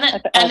interesting.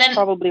 And then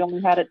probably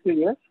only had it 2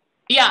 years.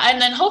 Yeah,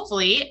 and then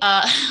hopefully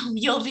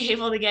you'll be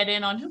able to get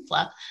in on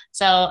Hoopla.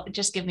 So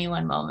just give me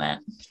one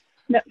moment.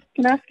 Now,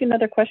 can I ask you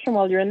another question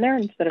while you're in there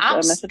instead of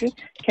messaging?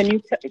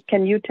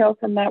 Can you tell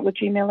from that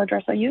which email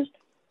address I used?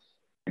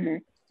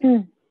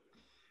 Mm-hmm.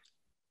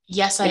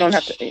 Yes, you don't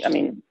have to. I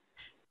mean,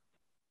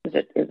 is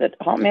it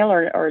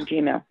Hotmail or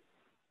Gmail?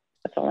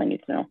 That's all I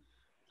need to know.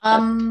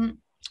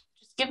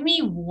 Just give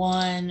me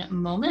one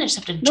moment. I just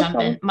have to jump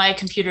in. My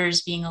computer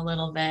is being a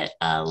little bit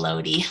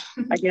loady.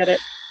 I get it.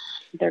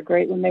 They're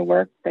great when they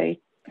work. They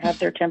have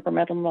their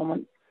temperamental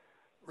moments.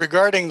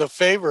 Regarding the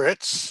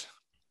favorites,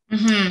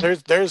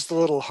 there's the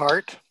little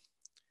heart.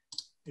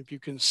 If you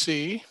can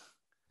see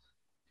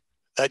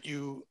that,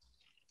 you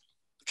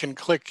can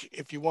click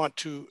if you want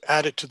to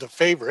add it to the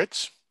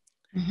favorites.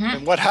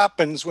 And what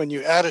happens when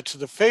you add it to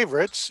the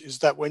favorites is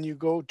that when you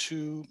go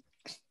to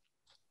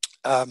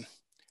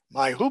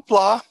My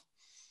Hoopla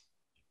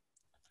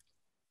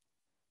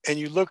and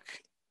you look,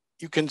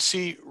 you can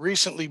see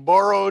recently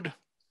borrowed,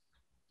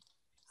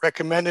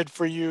 recommended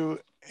for you,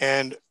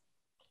 and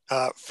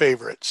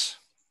favorites.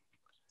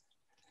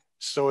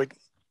 So it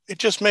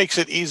just makes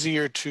it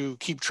easier to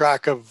keep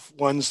track of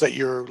ones that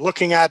you're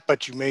looking at,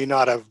 but you may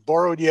not have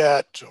borrowed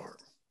yet.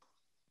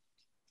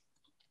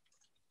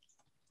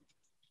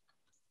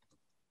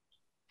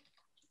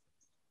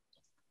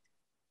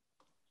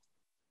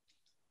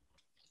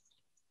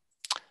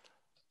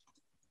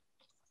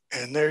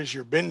 And there's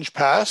your binge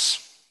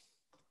pass.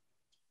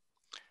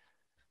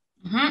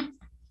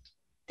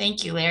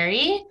 Thank you,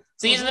 Larry.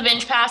 So these are the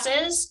binge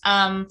passes.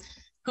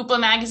 Hoopla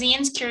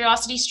Magazine's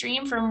Curiosity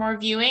Stream for more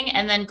viewing,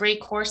 and then Great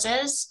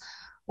Courses,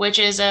 which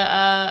is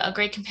a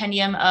great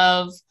compendium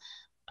of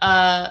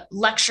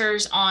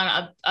lectures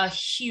on a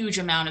huge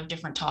amount of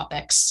different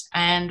topics.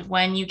 And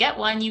when you get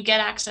one, you get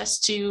access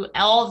to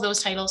all of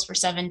those titles for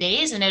 7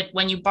 days. And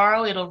when you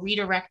borrow, it'll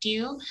redirect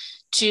you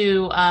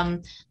to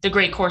the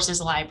Great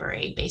Courses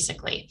Library,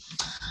 basically.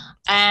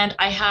 And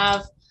I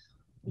have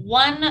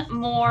one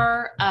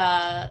more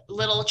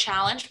little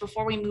challenge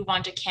before we move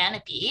on to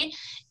Kanopy.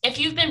 If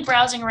you've been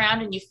browsing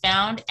around and you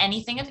found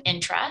anything of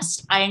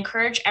interest, I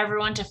encourage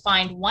everyone to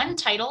find one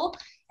title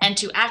and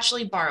to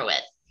actually borrow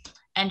it,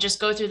 and just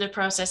go through the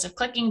process of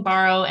clicking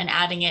borrow and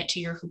adding it to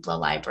your Hoopla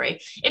library.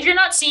 If you're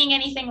not seeing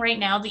anything right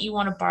now that you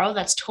want to borrow,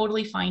 that's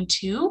totally fine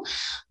too.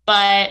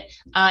 But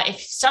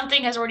if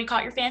something has already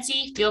caught your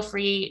fancy, feel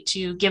free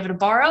to give it a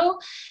borrow.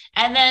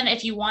 And then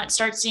if you want,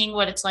 start seeing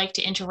what it's like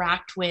to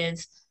interact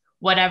with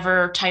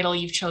whatever title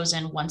you've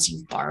chosen once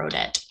you've borrowed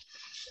it.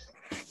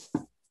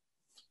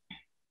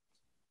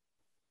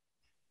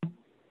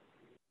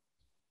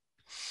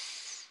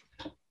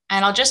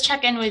 And I'll just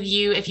check in with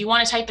you. If you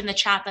want to type in the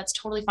chat, that's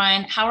totally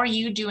fine. How are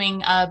you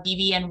doing,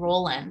 BB and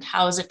Roland?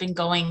 How has it been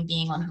going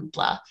being on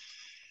Hoopla?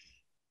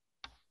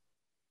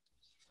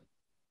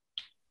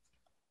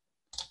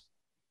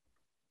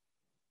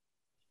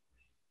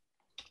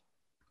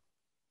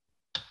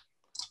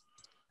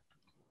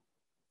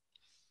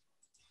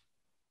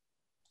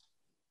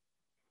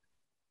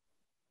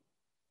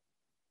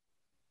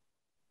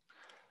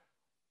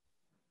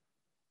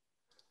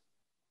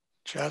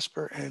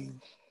 Jasper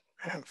and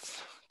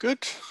Banff.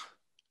 Good.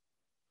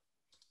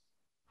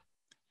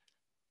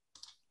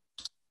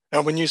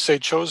 Now, when you say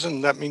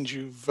chosen, that means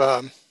you've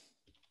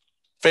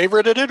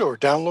favorited it or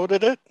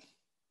downloaded it,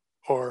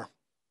 or?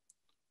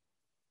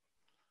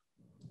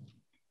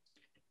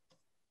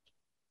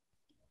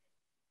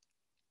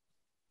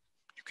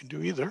 You can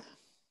do either.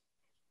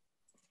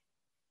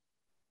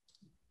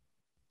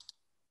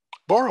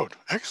 Borrowed.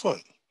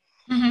 Excellent.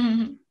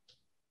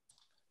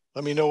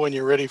 Let me know when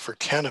you're ready for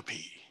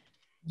Kanopy.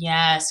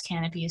 Yes,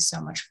 Kanopy is so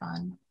much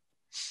fun.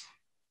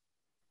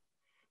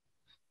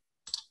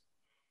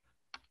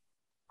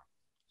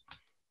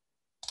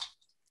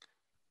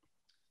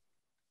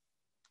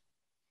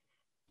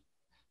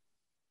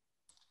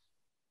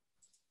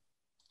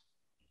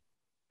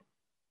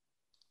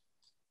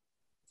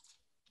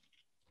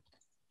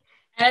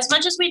 And as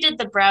much as we did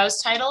the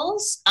browse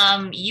titles,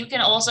 you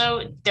can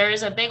also, there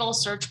is a big old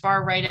search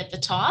bar right at the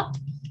top.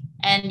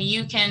 And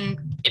you can,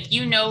 if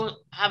you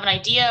have an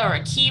idea or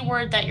a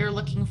keyword that you're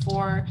looking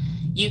for,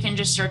 you can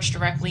just search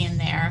directly in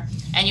there.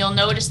 And you'll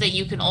notice that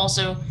you can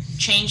also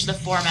change the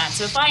format.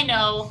 So if I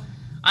know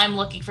I'm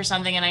looking for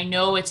something and I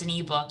know it's an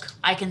ebook,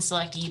 I can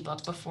select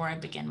ebook before I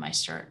begin my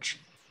search.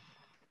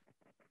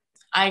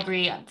 I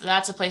agree.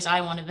 That's a place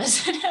I want to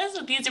visit.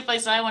 These are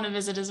places I want to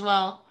visit as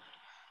well.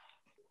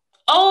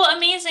 Oh,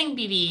 amazing,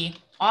 BB.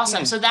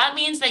 Awesome. So that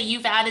means that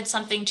you've added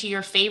something to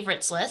your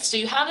favorites list. So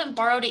you haven't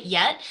borrowed it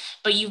yet,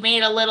 but you've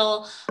made a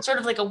little sort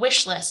of like a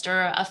wish list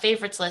or a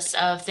favorites list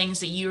of things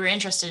that you were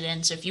interested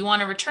in. So if you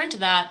want to return to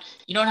that,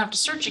 you don't have to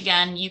search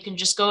again. You can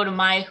just go to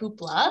My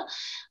Hoopla,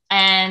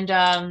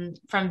 and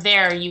from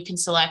there you can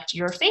select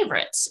your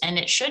favorites, and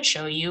it should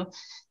show you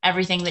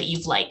everything that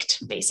you've liked,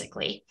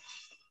 basically.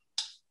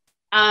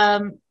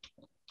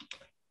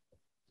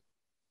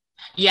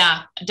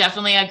 Yeah,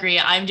 definitely agree.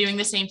 I'm doing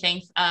the same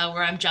thing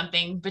where I'm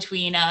jumping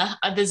between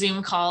the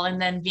Zoom call and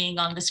then being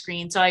on the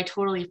screen. So I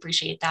totally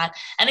appreciate that.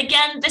 And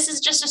again, this is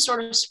just a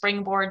sort of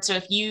springboard. So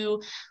if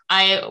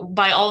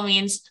by all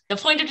means, the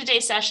point of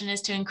today's session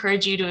is to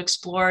encourage you to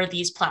explore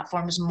these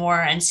platforms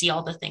more and see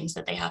all the things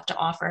that they have to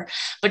offer.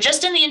 But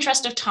just in the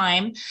interest of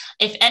time,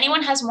 if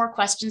anyone has more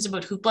questions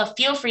about Hoopla,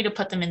 feel free to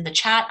put them in the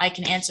chat. I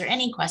can answer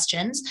any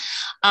questions.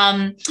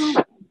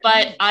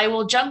 But I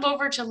will jump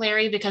over to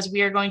Larry because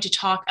we are going to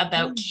talk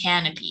about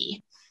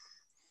Kanopy,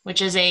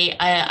 which is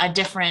a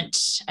different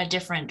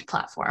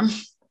platform.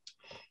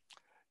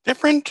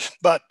 Different,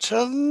 but it's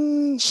a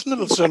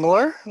little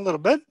similar, a little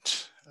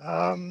bit.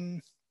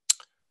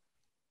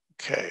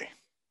 Okay.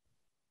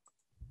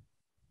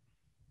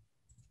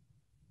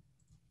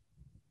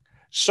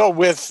 So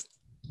with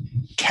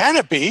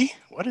Kanopy,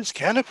 what is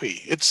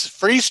Kanopy? It's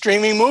free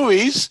streaming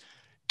movies,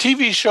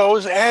 TV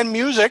shows, and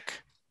music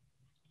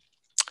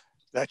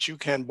that you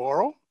can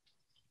borrow,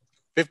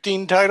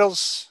 15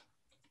 titles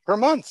per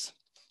month.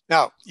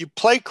 Now, you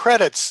play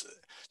credits.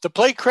 The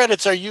play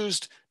credits are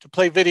used to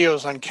play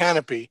videos on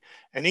Kanopy,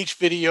 and each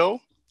video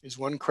is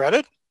 1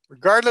 credit,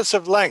 regardless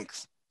of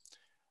length.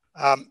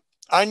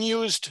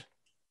 Unused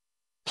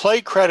play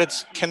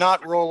credits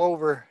cannot roll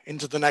over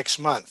into the next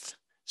month.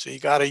 So you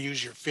got to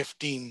use your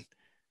 15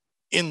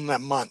 in the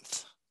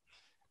month.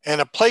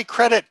 And a play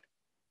credit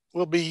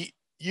will be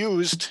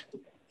used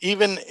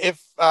even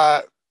if,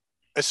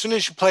 as soon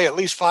as you play at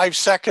least 5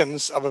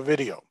 seconds of a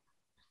video.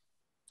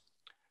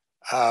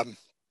 And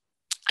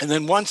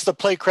then once the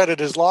play credit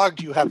is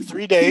logged, you have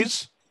 3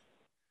 days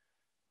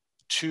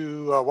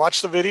to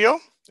watch the video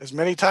as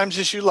many times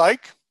as you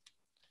like,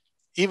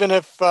 even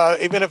if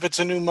it's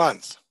a new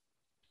month,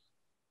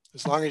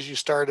 as long as you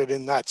started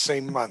in that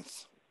same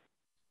month.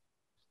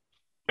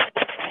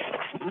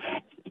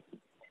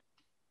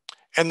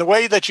 And the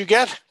way that you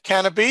get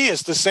Kanopy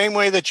is the same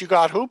way that you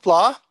got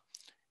Hoopla.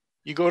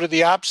 You go to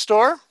the App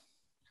Store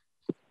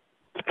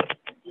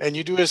and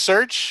you do a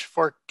search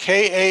for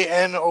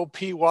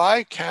Kanopy,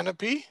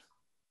 Kanopy.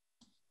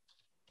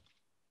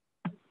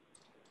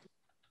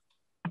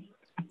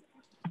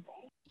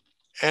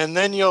 And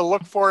then you'll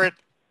look for it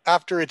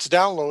after it's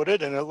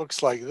downloaded, and it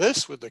looks like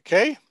this with the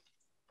K.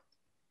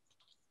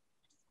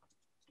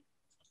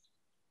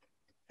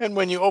 And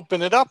when you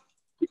open it up,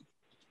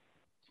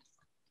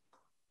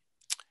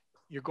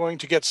 you're going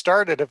to get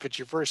started if it's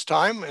your first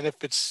time. And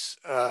if it's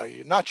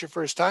not your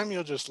first time,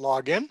 you'll just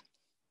log in.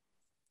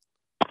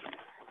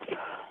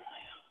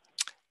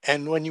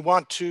 And when you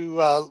want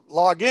to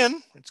log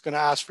in, it's going to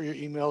ask for your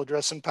email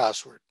address and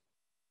password.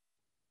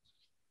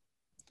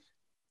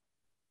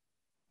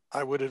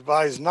 I would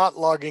advise not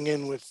logging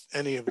in with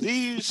any of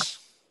these.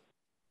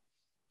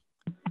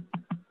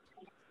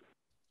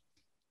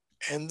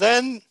 And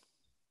then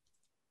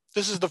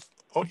this is the,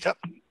 oh, yep.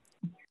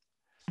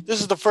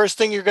 This is the first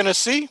thing you're going to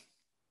see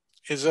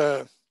is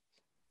a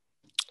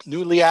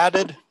newly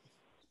added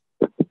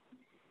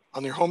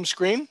on your home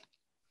screen.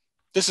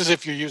 This is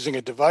if you're using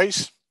a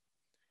device.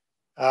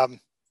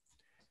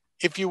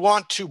 If you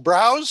want to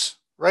browse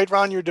right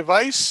around your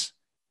device,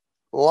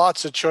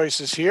 lots of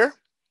choices here.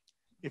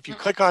 If you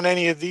click on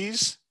any of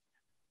these,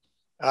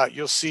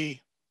 you'll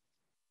see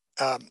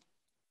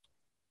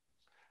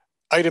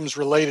items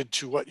related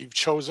to what you've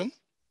chosen.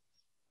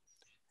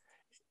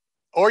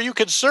 Or you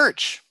could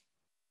search.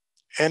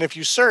 And if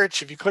you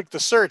search, if you click the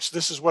search,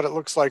 this is what it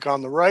looks like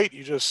on the right.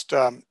 You just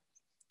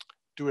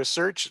do a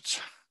search.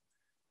 It's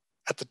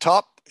at the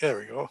top. There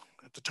we go.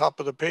 At the top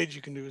of the page,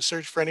 you can do a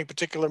search for any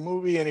particular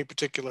movie, any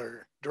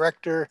particular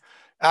director,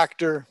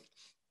 actor.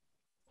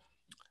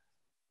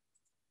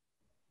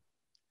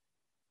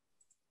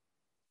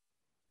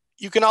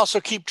 You can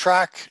also keep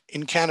track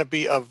in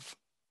Kanopy of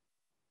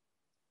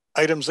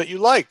items that you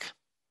like.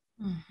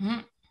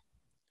 Mm-hmm.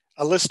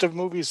 A list of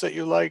movies that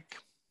you like.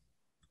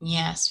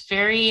 Yes,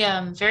 very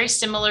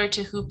similar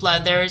to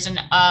Hoopla. There's an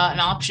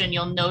option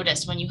you'll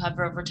notice when you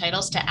hover over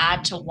titles to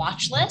add to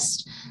watch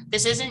list.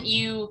 This isn't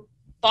you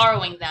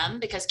borrowing them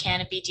because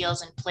Kanopy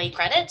deals in play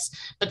credits,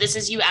 but this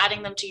is you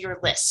adding them to your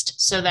list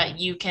so that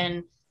you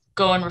can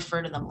go and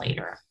refer to them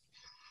later.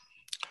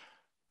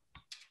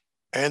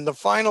 And the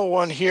final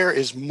one here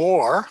is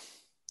more.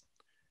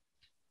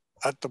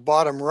 At the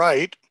bottom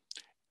right,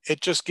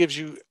 it just gives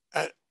you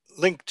a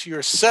link to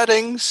your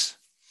settings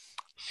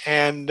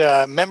and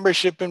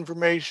membership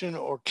information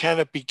or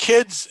Kanopy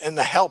Kids, and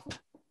the help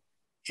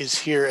is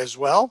here as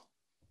well.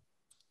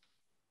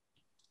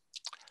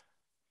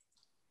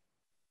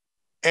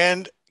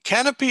 And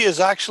Kanopy is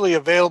actually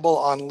available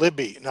on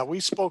Libby. Now, we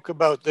spoke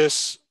about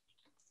this,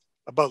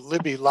 about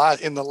Libby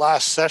in the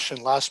last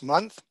session last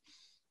month.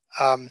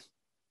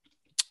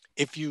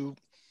 If you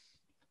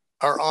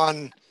are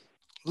on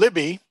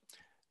Libby,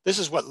 this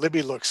is what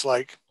Libby looks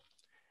like.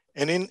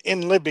 And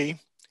in Libby,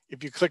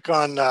 if you click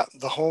on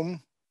the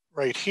home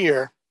right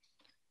here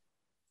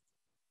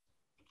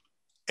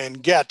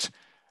and get,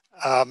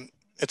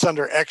 it's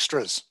under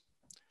extras.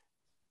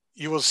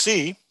 You will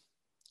see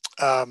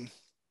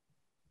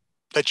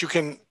that you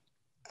can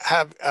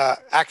have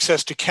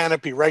access to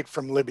Kanopy right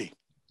from Libby.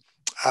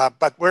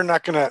 But we're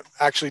not going to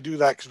actually do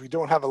that because we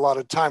don't have a lot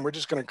of time. We're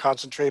just going to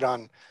concentrate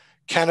on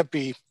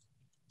Kanopy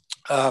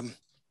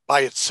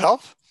by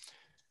itself.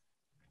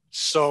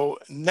 So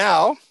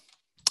now,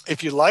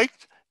 if you like,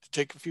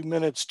 take a few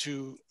minutes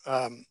to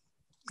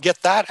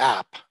get that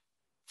app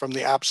from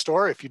the App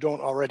Store if you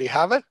don't already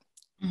have it.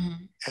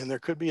 Mm-hmm. And there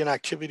could be an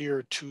activity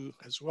or two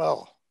as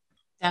well.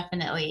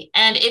 Definitely.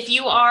 And if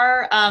you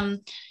are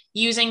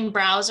using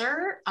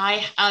browser,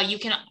 you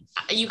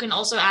can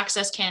also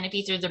access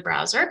Kanopy through the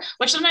browser,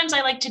 which sometimes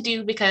I like to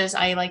do because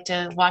I like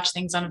to watch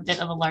things on a bit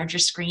of a larger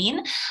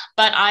screen.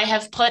 But I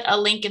have put a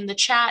link in the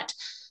chat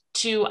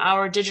to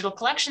our digital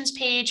collections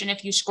page, and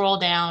if you scroll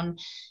down,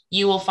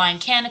 you will find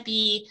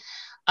Kanopy.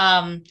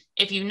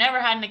 If you've never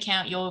had an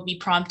account, you'll be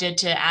prompted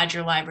to add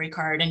your library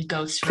card and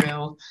go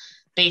through,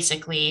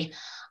 basically.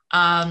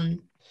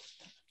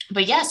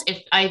 But yes,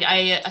 if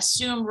I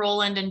assume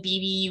Roland and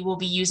BB will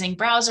be using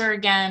browser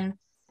again,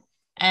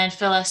 and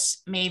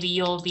Phyllis, maybe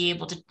you'll be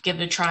able to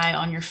give it a try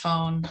on your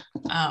phone.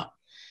 Yeah.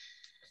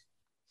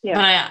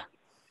 But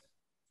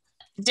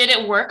did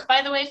it work,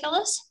 by the way,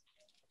 Phyllis?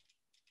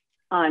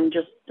 I'm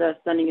just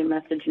sending a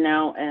message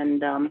now,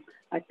 and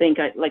I think,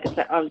 like I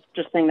said, I was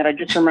just saying that I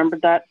just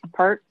remembered that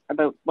part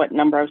about what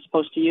number I was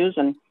supposed to use,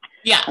 and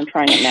yeah, I'm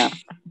trying it now.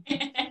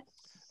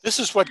 This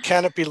is what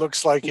Kanopy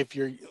looks like if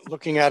you're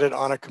looking at it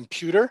on a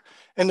computer.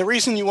 And the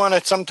reason you want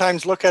to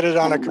sometimes look at it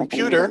on a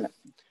computer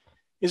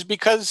is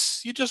because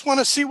you just want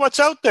to see what's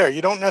out there.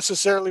 You don't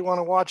necessarily want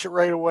to watch it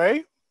right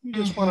away. You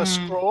just want to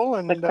scroll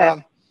and...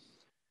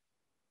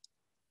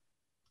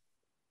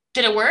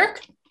 Did it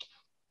work?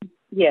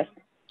 Yes.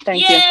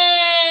 Thank you.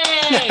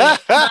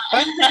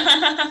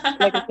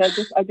 Like I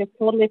said, I just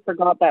totally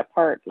forgot that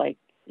part. Like,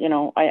 you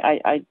know,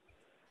 I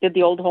did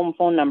the old home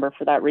phone number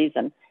for that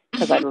reason,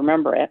 because I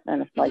remember it,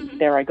 and it's like,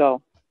 there I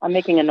go. I'm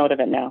making a note of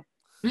it now.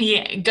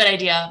 Yeah, good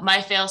idea.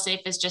 My fail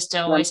safe is just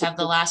to always have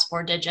the last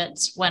 4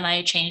 digits when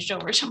I changed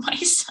over to my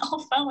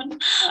cell phone.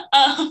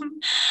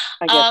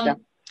 I guess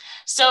so.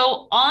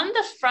 So on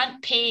the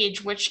front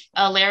page, which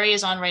Larry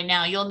is on right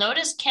now, you'll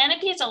notice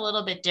Kanopy is a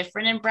little bit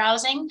different in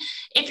browsing.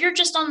 If you're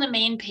just on the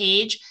main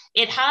page,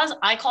 it has,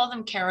 I call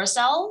them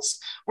carousels,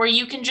 where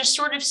you can just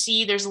sort of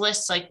see there's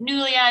lists like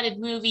newly added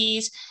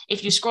movies.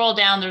 If you scroll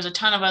down, there's a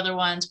ton of other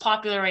ones,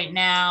 popular right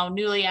now,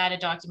 newly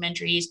added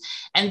documentaries.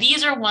 And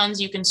these are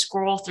ones you can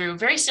scroll through,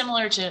 very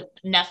similar to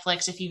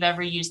Netflix if you've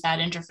ever used that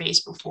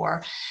interface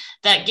before.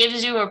 That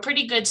gives you a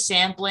pretty good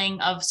sampling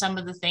of some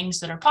of the things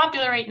that are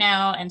popular right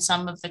now and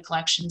some of the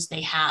collections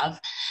they have.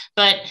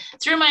 But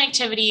through my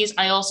activities,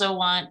 I also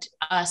want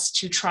us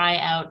to try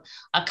out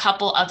a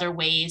couple other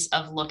ways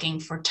of looking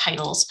for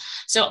titles.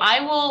 So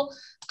I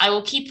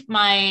will keep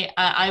my,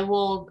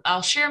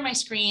 I'll share my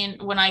screen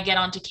when I get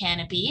onto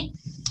Kanopy.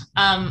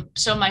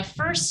 So my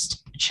first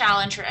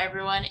challenge for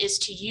everyone is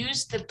to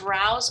use the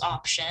browse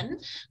option,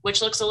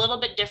 which looks a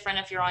little bit different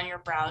if you're on your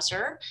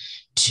browser,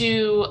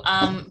 to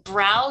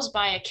browse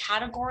by a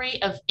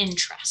category of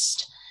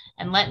interest.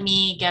 And let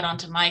me get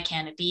onto my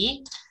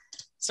Kanopy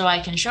so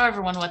I can show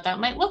everyone what that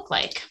might look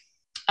like.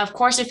 Of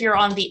course, if you're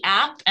on the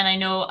app, and I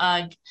know,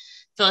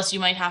 Phyllis, you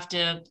might have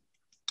to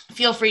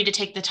feel free to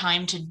take the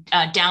time to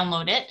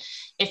download it.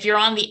 If you're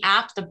on the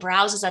app, the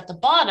browse is at the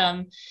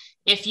bottom.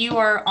 If you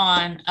are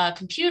on a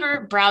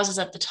computer, browse is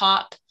at the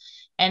top.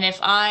 And if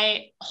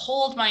I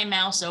hold my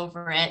mouse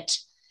over it,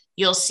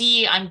 you'll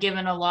see I'm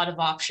given a lot of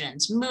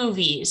options: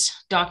 movies,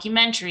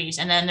 documentaries,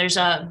 and then there's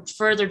a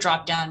further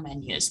drop-down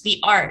menus, the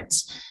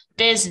arts,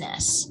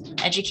 business,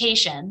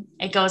 education.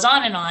 It goes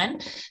on and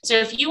on. So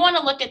if you want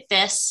to look at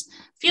this,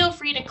 feel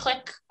free to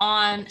click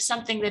on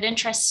something that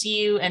interests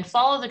you and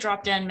follow the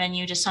drop-down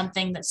menu to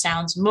something that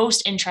sounds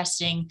most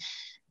interesting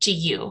to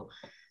you.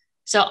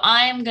 So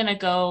I'm going to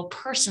go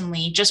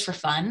personally, just for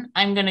fun,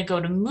 I'm going to go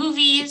to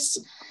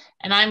movies,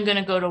 and I'm going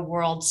to go to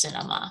world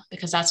cinema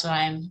because that's what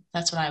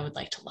I would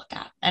like to look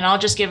at. And I'll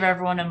just give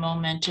everyone a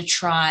moment to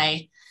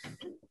try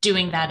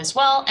doing that as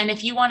well. And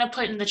if you want to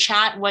put in the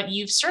chat what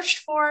you've searched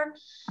for,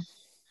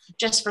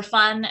 just for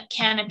fun,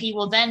 Kanopy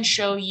will then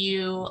show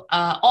you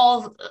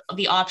all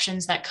the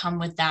options that come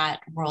with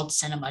that world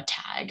cinema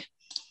tag.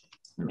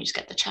 Let me just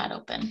get the chat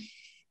open.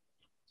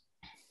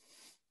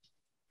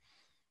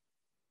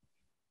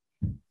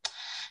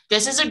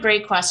 This is a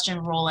great question,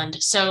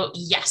 Roland. So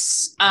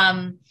yes,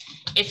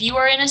 if you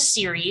are in a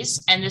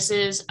series, and this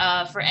is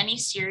for any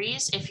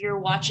series, if you're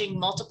watching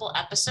multiple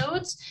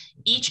episodes,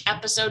 each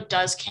episode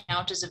does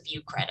count as a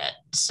view credit.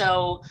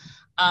 So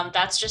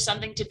that's just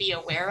something to be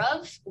aware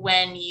of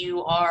when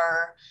you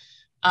are,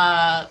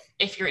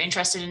 if you're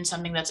interested in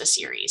something that's a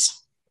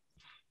series.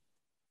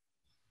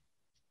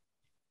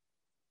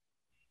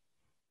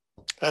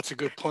 That's a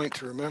good point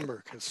to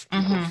remember, because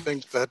people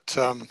think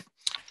that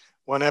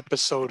one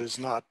episode is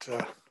not,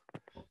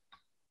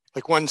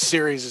 like one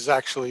series is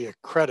actually a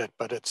credit,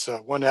 but it's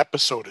one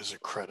episode is a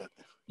credit.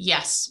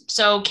 Yes.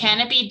 So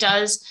Kanopy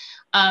does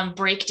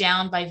break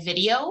down by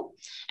video.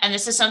 And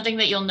this is something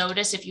that you'll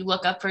notice if you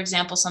look up, for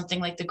example, something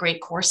like the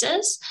Great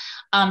Courses.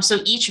 So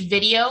each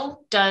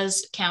video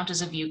does count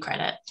as a view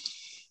credit.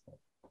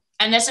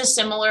 And this is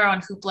similar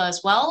on Hoopla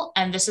as well.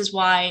 And this is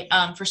why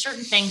for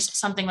certain things,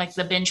 something like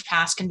the binge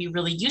pass can be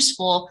really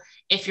useful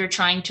if you're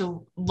trying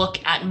to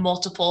look at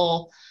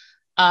multiple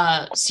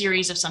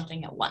series of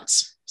something at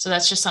once. So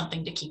that's just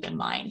something to keep in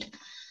mind.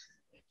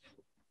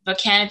 But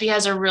Kanopy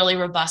has a really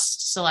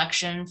robust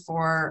selection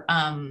for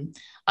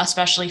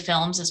especially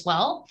films as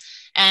well.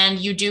 And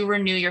you do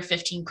renew your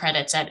 15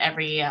 credits at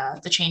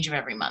the change of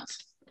every month.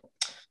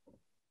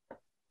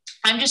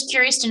 I'm just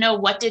curious to know,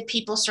 what did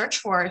people search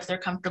for if they're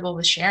comfortable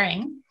with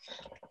sharing?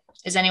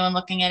 Is anyone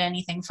looking at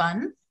anything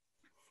fun?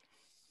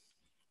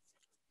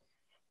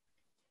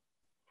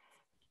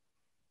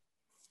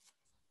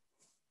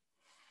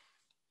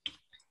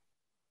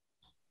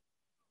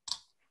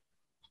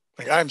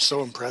 Like, I'm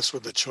so impressed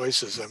with the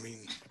choices. I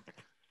mean,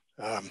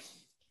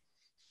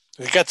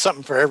 they got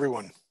something for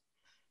everyone.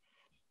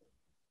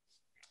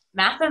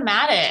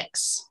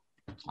 Mathematics.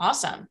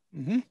 Awesome.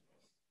 Mm-hmm.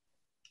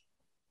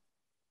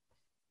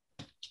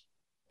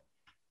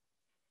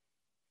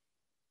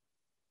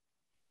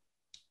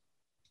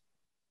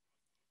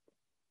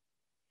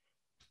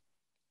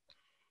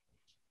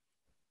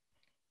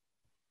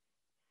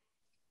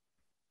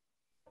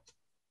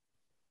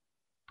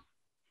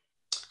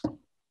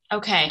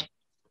 Okay,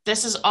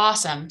 this is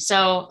awesome.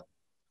 So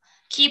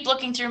keep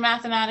looking through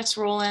mathematics,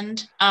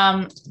 Roland.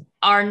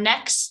 Our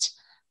next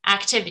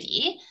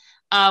activity,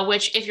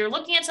 which if you're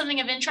looking at something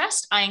of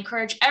interest, I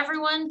encourage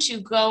everyone to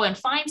go and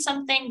find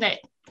something that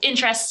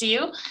interests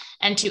you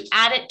and to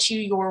add it to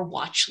your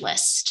watch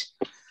list.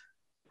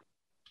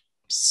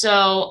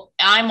 So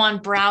I'm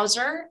on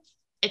browser.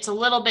 It's a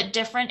little bit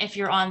different if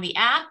you're on the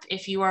app.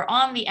 If you are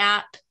on the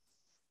app,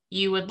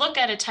 you would look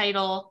at a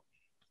title,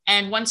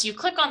 and once you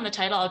click on the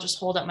title, I'll just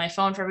hold up my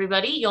phone for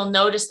everybody. You'll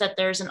notice that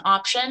there's an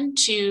option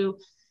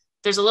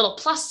there's a little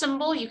plus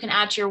symbol you can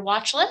add to your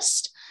watch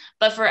list.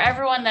 But for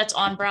everyone that's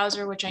on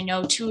browser, which I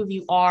know 2 of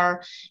you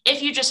are,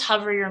 if you just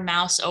hover your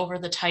mouse over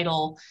the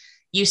title,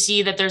 you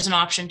see that there's an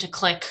option to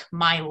click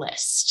My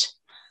List.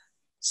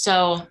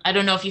 So I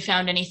don't know if you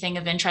found anything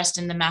of interest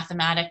in the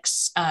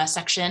mathematics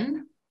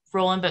section,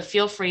 Roland, but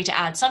feel free to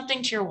add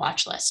something to your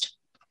watch list.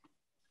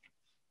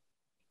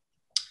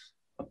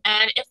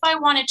 And if I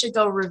wanted to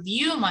go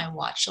review my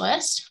watch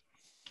list,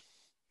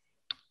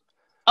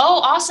 oh,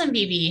 awesome,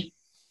 BB.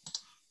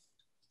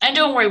 And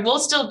don't worry, we'll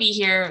still be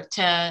here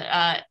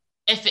to,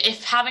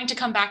 if having to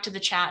come back to the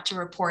chat to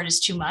report is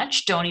too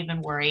much, don't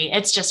even worry.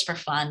 It's just for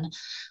fun.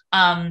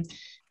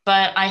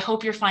 But I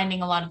hope you're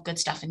finding a lot of good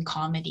stuff in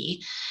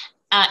comedy.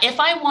 If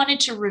I wanted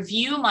to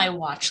review my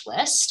watch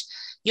list,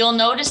 you'll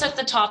notice at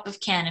the top of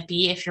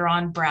Kanopy, if you're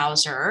on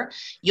browser,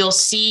 you'll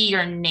see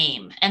your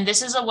name. And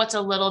this is what's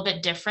a little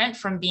bit different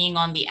from being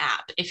on the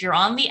app. If you're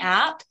on the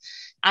app,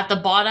 at the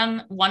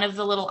bottom, one of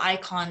the little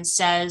icons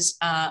says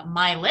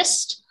My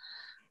List,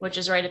 which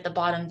is right at the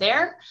bottom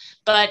there.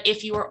 But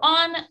if you are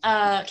on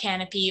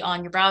Kanopy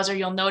on your browser,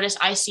 you'll notice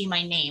I see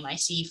my name. I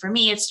see, for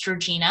me, it's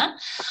Georgina.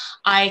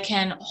 I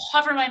can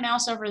hover my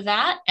mouse over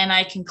that and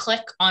I can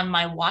click on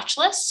my watch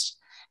list.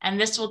 And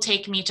this will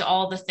take me to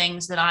all the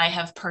things that I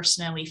have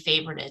personally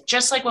favorited.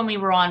 Just like when we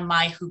were on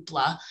My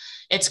Hoopla,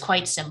 it's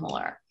quite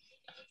similar.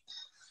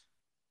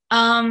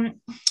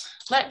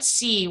 Let's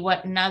see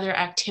what another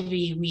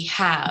activity we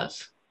have.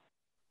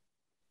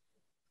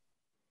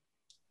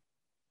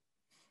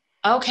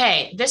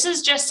 Okay, this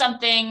is just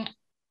something,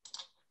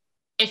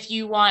 if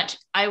you want,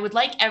 I would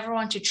like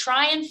everyone to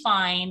try and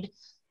find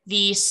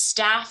the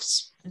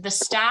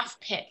staff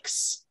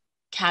picks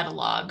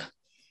catalog.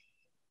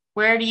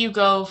 Where do you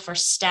go for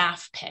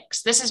staff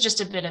picks? This is just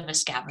a bit of a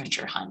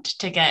scavenger hunt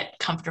to get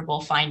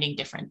comfortable finding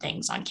different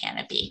things on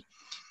Kanopy.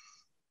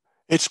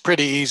 It's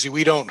pretty easy.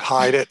 We don't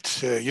hide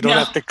it. You don't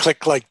have to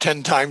click like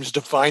 10 times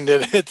to find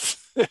it.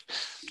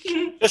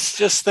 It's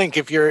just think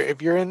if you're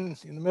in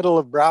the middle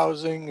of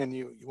browsing and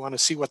you want to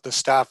see what the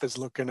staff is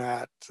looking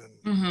at,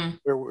 and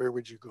where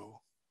would you go?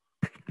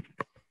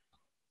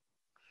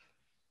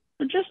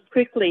 Just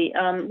quickly,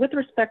 with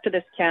respect to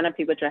this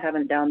Kanopy, which I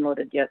haven't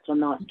downloaded yet, so I'm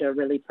not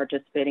really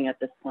participating at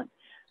this point.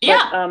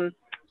 Yeah.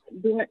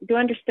 But, do I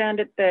understand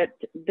it that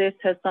this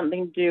has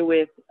something to do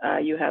with,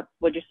 you have,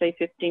 would you say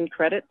 15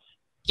 credits?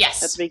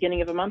 Yes. At the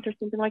beginning of a month or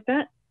something like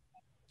that?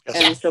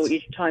 Yes. And so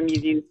each time you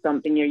view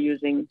something you're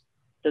using,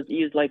 does it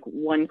use like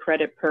 1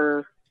 credit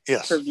per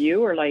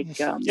view, or like?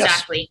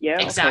 Exactly. Yeah.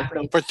 Exactly.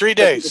 Okay, so for 3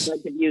 days. I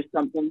could use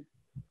something.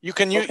 You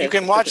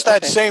can watch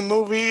that same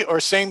movie or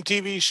same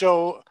TV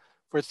show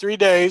for 3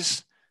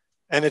 days,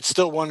 and it's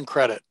still 1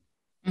 credit.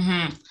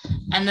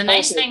 And the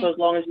nice thing, so as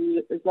long as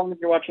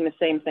you're watching the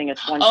same thing,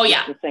 it's one. Oh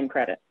yeah, the same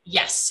credit.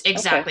 Yes,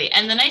 exactly. Okay.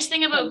 And the nice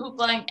thing about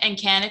Hoopla and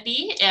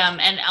Kanopy,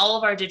 and all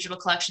of our digital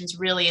collections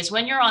really, is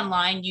when you're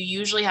online, you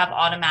usually have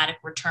automatic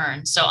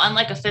return. So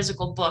unlike a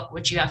physical book,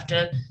 which you have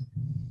to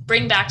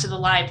bring back to the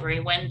library,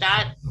 when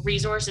that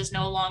resource is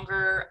no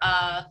longer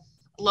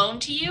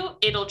loaned to you,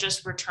 it'll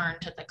just return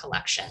to the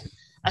collection.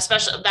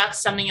 Especially, that's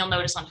something you'll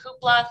notice on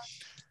Hoopla.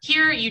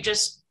 Here, you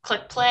just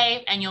click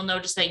play, and you'll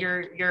notice that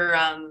your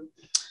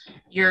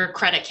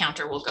credit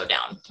counter will go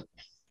down.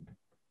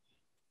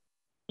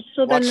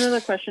 So then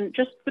another question,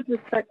 just with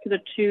respect to the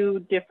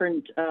 2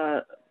 different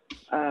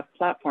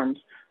platforms,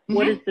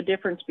 what is the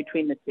difference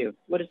between the 2?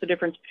 What is the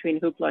difference between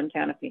Hoopla and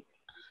Kanopy?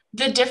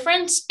 The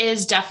difference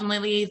is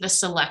definitely the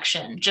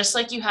selection. Just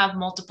like you have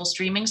multiple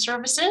streaming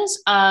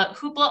services,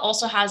 Hoopla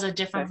also has a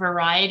different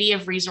variety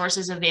of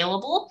resources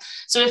available.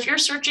 So if you're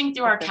searching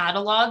through our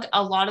catalog,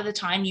 a lot of the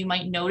time you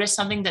might notice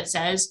something that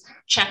says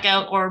check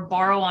out or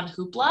borrow on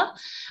Hoopla.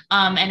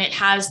 And it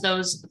has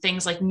those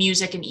things like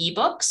music and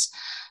eBooks.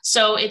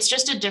 So it's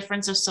just a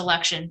difference of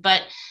selection.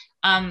 But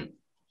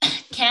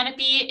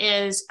Kanopy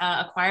is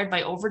acquired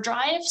by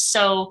Overdrive,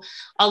 so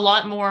a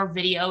lot more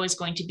video is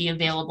going to be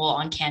available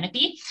on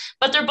Kanopy,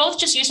 but they're both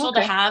just useful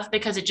to have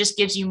because it just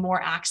gives you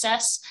more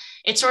access.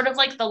 It's sort of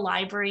like the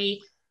library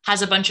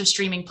has a bunch of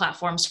streaming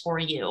platforms for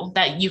you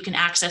that you can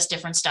access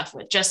different stuff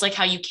with, just like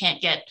how you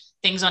can't get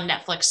things on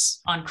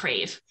Netflix on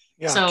Crave.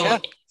 Yeah, so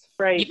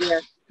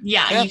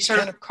you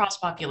sort of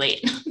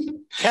cross-populate.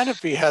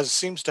 Kanopy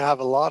seems to have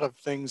a lot of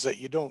things that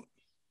you don't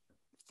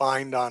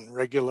find on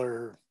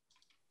regular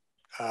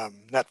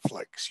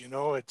Netflix.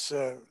 It's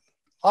a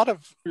lot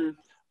of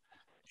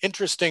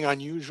interesting,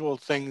 unusual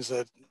things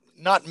that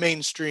not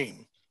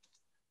mainstream,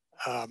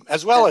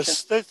 as well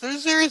as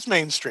there is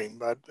mainstream,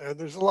 but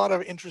there's a lot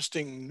of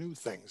interesting new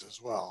things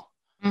as well.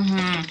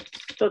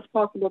 So it's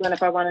possible then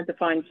if I wanted to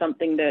find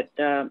something that,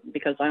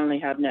 because I only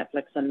have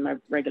Netflix and my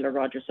regular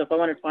Rogers, so if I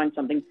wanted to find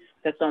something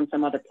that's on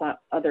some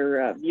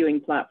other viewing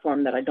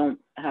platform that I don't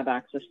have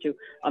access to,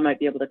 I might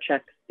be able to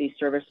check these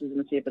services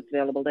and see if it's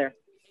available there.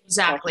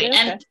 Exactly.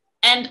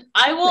 And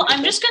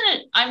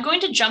I'm going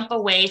to jump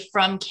away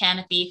from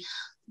Kanopy.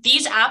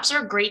 These apps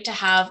are great to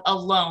have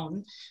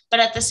alone, but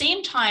at the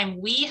same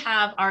time, we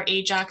have our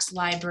Ajax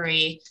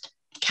Library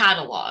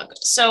catalog.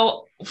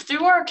 So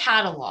through our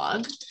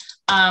catalog,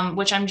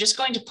 which I'm just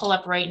going to pull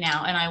up right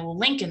now, and I will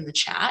link in the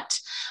chat.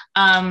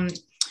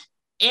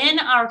 In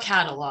our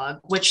catalog,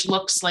 which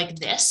looks like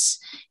this,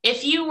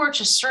 if you were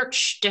to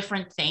search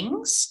different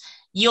things,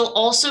 you'll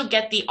also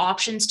get the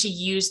options to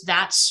use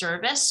that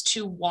service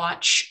to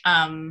watch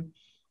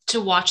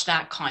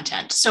that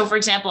content. So for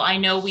example, I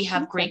know we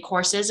have great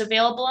courses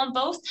available on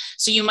both.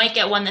 So you might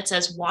get one that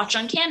says watch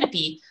on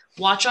Kanopy,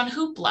 watch on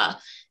Hoopla,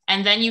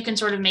 and then you can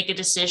sort of make a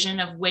decision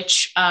of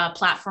which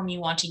platform you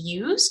want to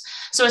use.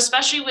 So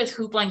especially with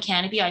Hoopla and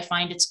Kanopy, I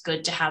find it's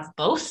good to have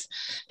both,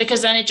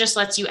 because then it just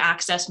lets you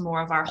access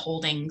more of our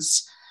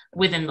holdings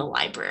within the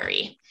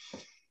library.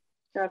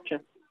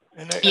 Gotcha.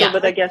 Yeah.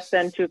 But I guess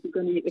then too,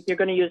 if you're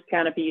going to use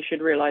Kanopy, you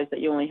should realize that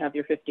you only have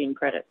your 15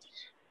 credits.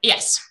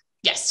 Yes.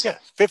 Yes. Yeah,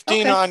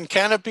 15 on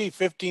Kanopy,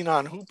 15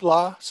 on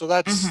Hoopla. So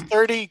that's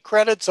 30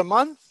 credits a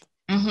month,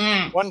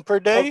 one per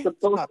day. So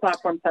both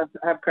platforms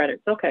have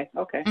credits. Okay.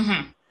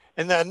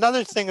 And then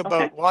another thing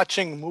about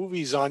watching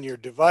movies on your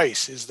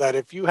device is that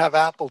if you have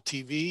Apple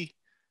TV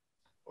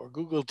or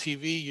Google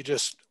TV, you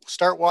just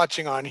start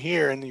watching on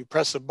here and you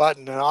press a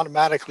button and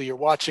automatically you're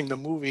watching the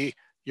movie,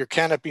 your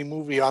Kanopy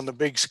movie on the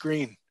big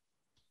screen.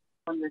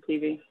 On your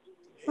TV.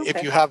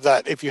 If you have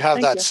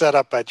that set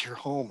up at your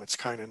home, it's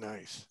kind of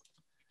nice.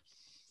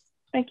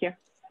 Thank you.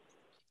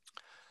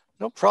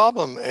 No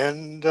problem.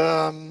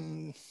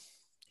 And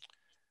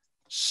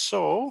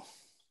so,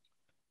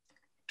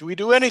 do we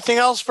do anything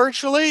else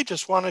virtually?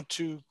 Just wanted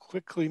to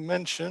quickly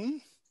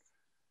mention.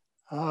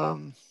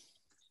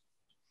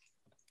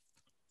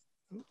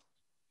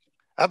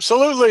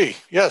 Absolutely.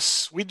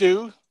 Yes, we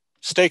do.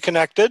 Stay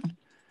connected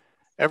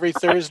every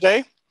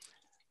Thursday,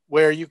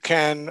 where you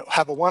can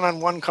have a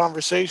one-on-one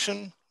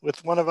conversation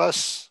with one of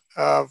us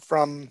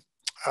from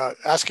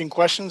asking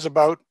questions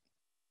about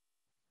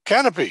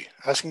Kanopy,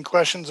 asking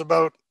questions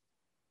about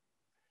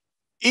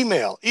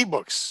email,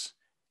 eBooks,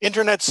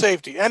 internet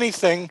safety,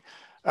 anything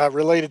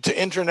related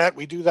to internet.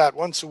 We do that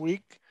once a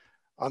week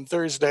on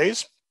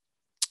Thursdays.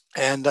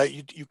 And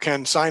you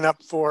can sign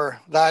up for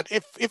that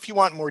if you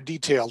want more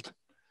detailed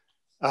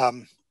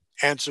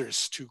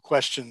answers to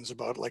questions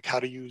about like how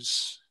to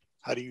use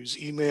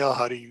email,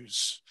 how to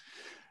use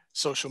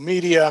social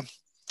media.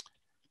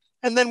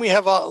 And then we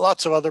have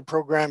lots of other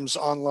programs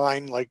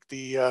online, like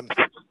the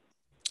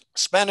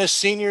Spanish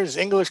Seniors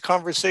English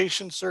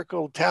Conversation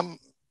Circle,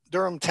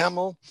 Durham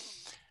Tamil,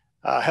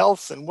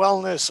 health and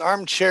wellness,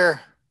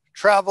 armchair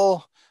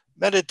travel,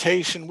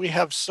 meditation. We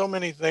have so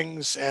many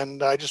things,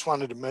 and I just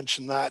wanted to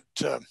mention that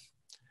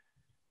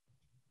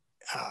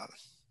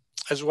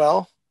as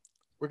well.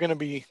 We're going to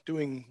be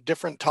doing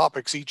different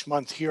topics each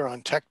month here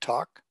on Tech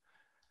Talk.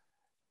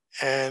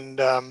 And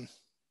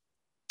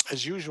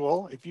as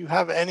usual, if you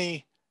have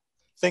anything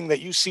that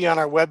you see on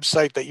our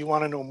website that you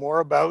want to know more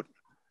about,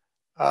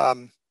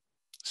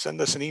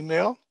 send us an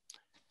email.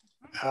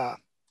 I'll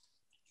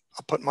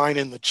put mine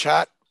in the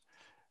chat.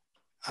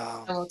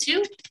 I will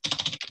too.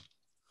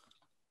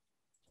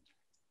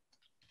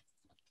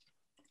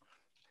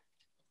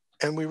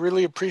 And we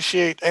really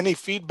appreciate any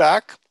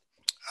feedback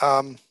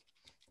in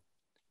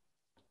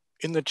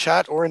the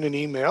chat or in an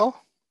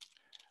email.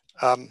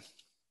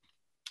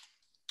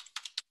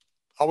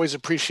 Always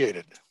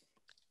appreciated.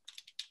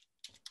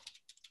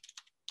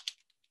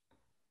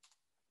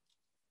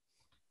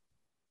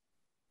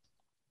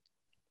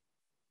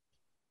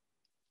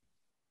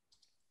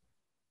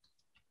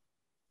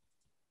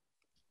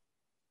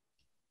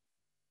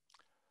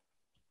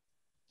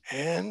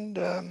 And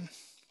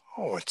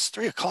oh, it's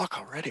 3 o'clock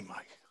already,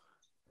 Mike.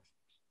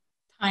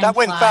 That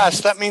went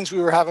fast. That means we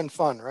were having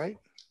fun, right?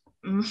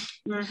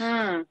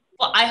 Mm-hmm.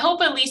 Well, I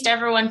hope at least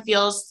everyone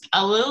feels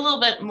a little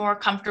bit more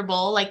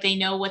comfortable, like they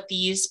know what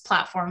these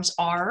platforms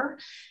are.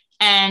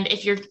 And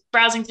if you're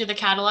browsing through the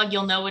catalog,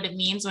 you'll know what it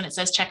means when it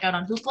says check out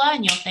on Hoopla,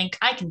 and you'll think,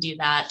 I can do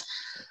that.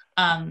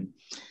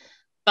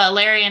 But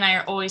Larry and I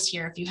are always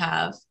here if you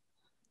have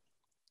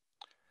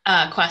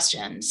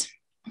questions.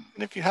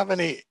 And if you have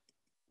any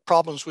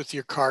problems with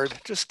your card,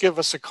 just give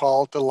us a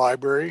call at the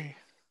library.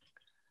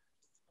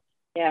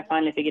 Yeah, I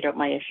finally figured out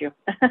my issue.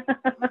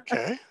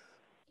 Okay.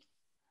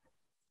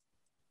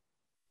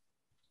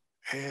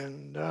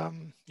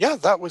 And yeah,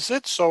 that was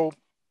it. So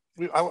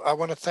I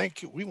want to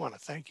thank you. We want to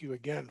thank you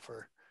again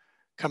for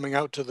coming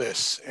out to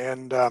this,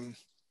 and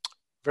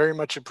very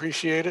much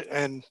appreciate it.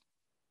 And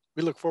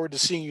we look forward to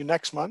seeing you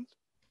next month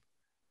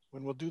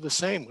when we'll do the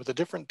same with a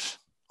different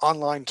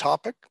online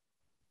topic,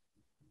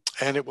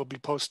 and it will be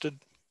posted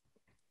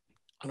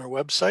on our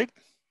website.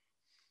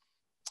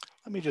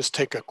 Let me just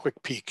take a quick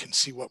peek and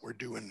see what we're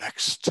doing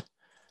next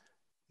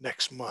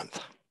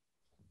month.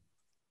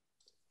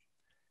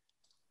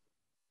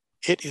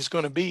 It is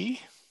going to be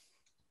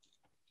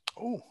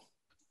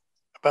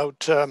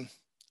about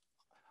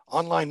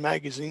online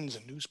magazines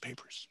and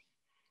newspapers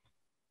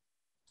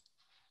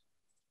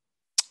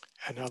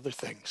and other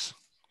things.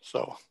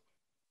 So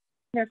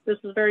yes, this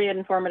was very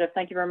informative.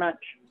 Thank you very much.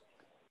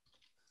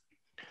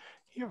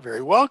 You're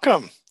very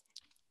welcome.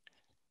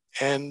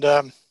 And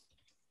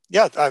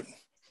yeah,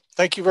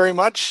 thank you very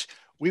much.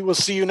 We will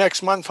see you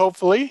next month,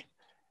 hopefully.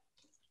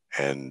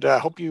 And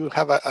hope you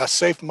have a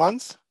safe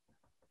month.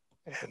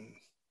 And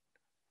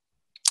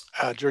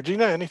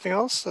Georgina, anything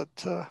else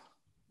that?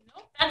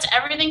 That's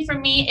everything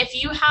from me.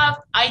 If you have,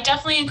 I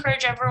definitely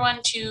encourage everyone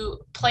to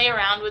play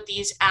around with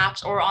these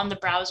apps or on the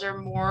browser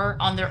more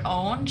on their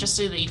own, just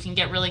so that you can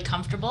get really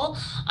comfortable.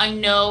 I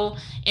know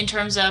in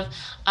terms of,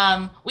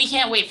 we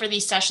can't wait for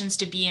these sessions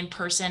to be in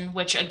person,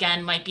 which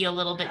again, might be a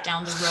little bit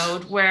down the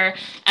road where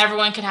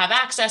everyone could have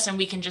access and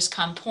we can just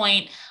come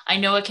point. I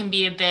know it can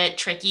be a bit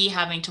tricky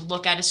having to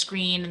look at a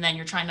screen and then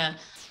you're trying to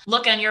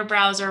look on your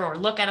browser or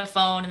look at a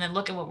phone and then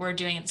look at what we're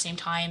doing at the same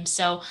time.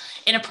 So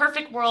in a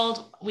perfect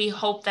world, we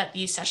hope that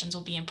these sessions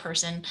will be in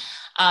person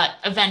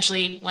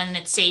eventually when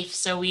it's safe.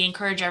 So we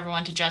encourage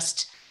everyone to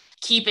just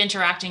keep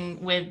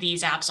interacting with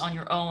these apps on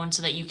your own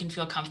so that you can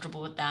feel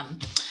comfortable with them.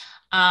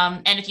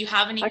 And if you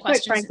have any questions. I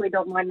quite frankly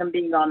don't mind them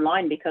being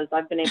online because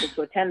I've been able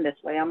to attend this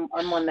way. I'm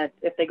one that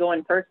if they go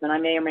in person, I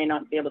may or may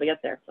not be able to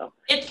get there. So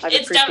I've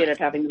appreciated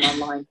having them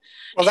online.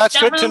 Well, that's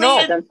good to know.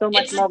 I've done so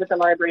much more with the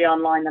library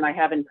online than I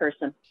have in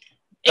person.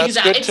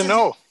 That's good to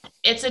know.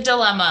 It's a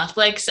dilemma.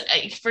 Like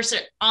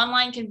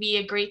online can be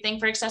a great thing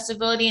for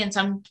accessibility, and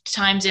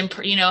sometimes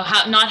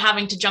not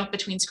having to jump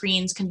between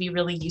screens can be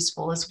really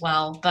useful as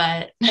well.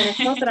 But and it's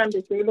not that I'm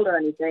disabled or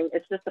anything.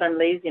 It's just that I'm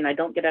lazy and I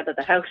don't get out of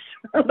the house.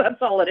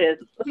 That's all it is.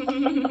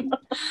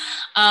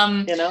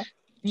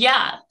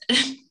 Yeah,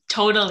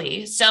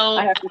 totally. So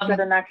I have to set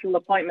an actual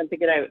appointment to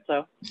get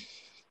out.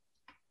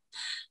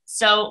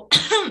 So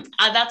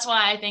that's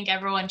why I think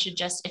everyone should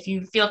just, if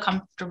you feel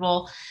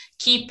comfortable,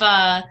 keep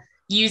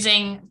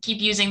using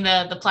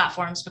the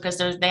platforms because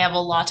they have a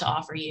lot to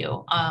offer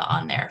you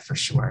on there for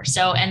sure.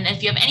 So, and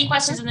if you have any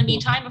questions in the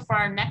meantime before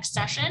our next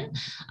session,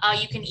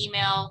 you can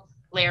email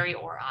Larry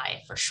or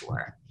I for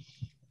sure.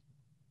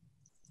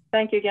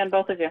 Thank you again,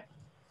 both of you.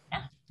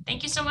 Yeah.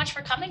 Thank you so much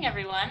for coming,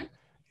 everyone.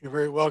 You're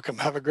very welcome.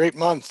 Have a great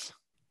month.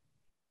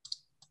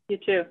 You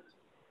too.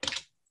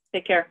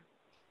 Take care.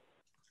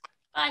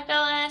 Bye,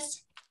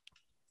 Phyllis.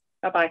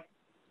 Bye-bye.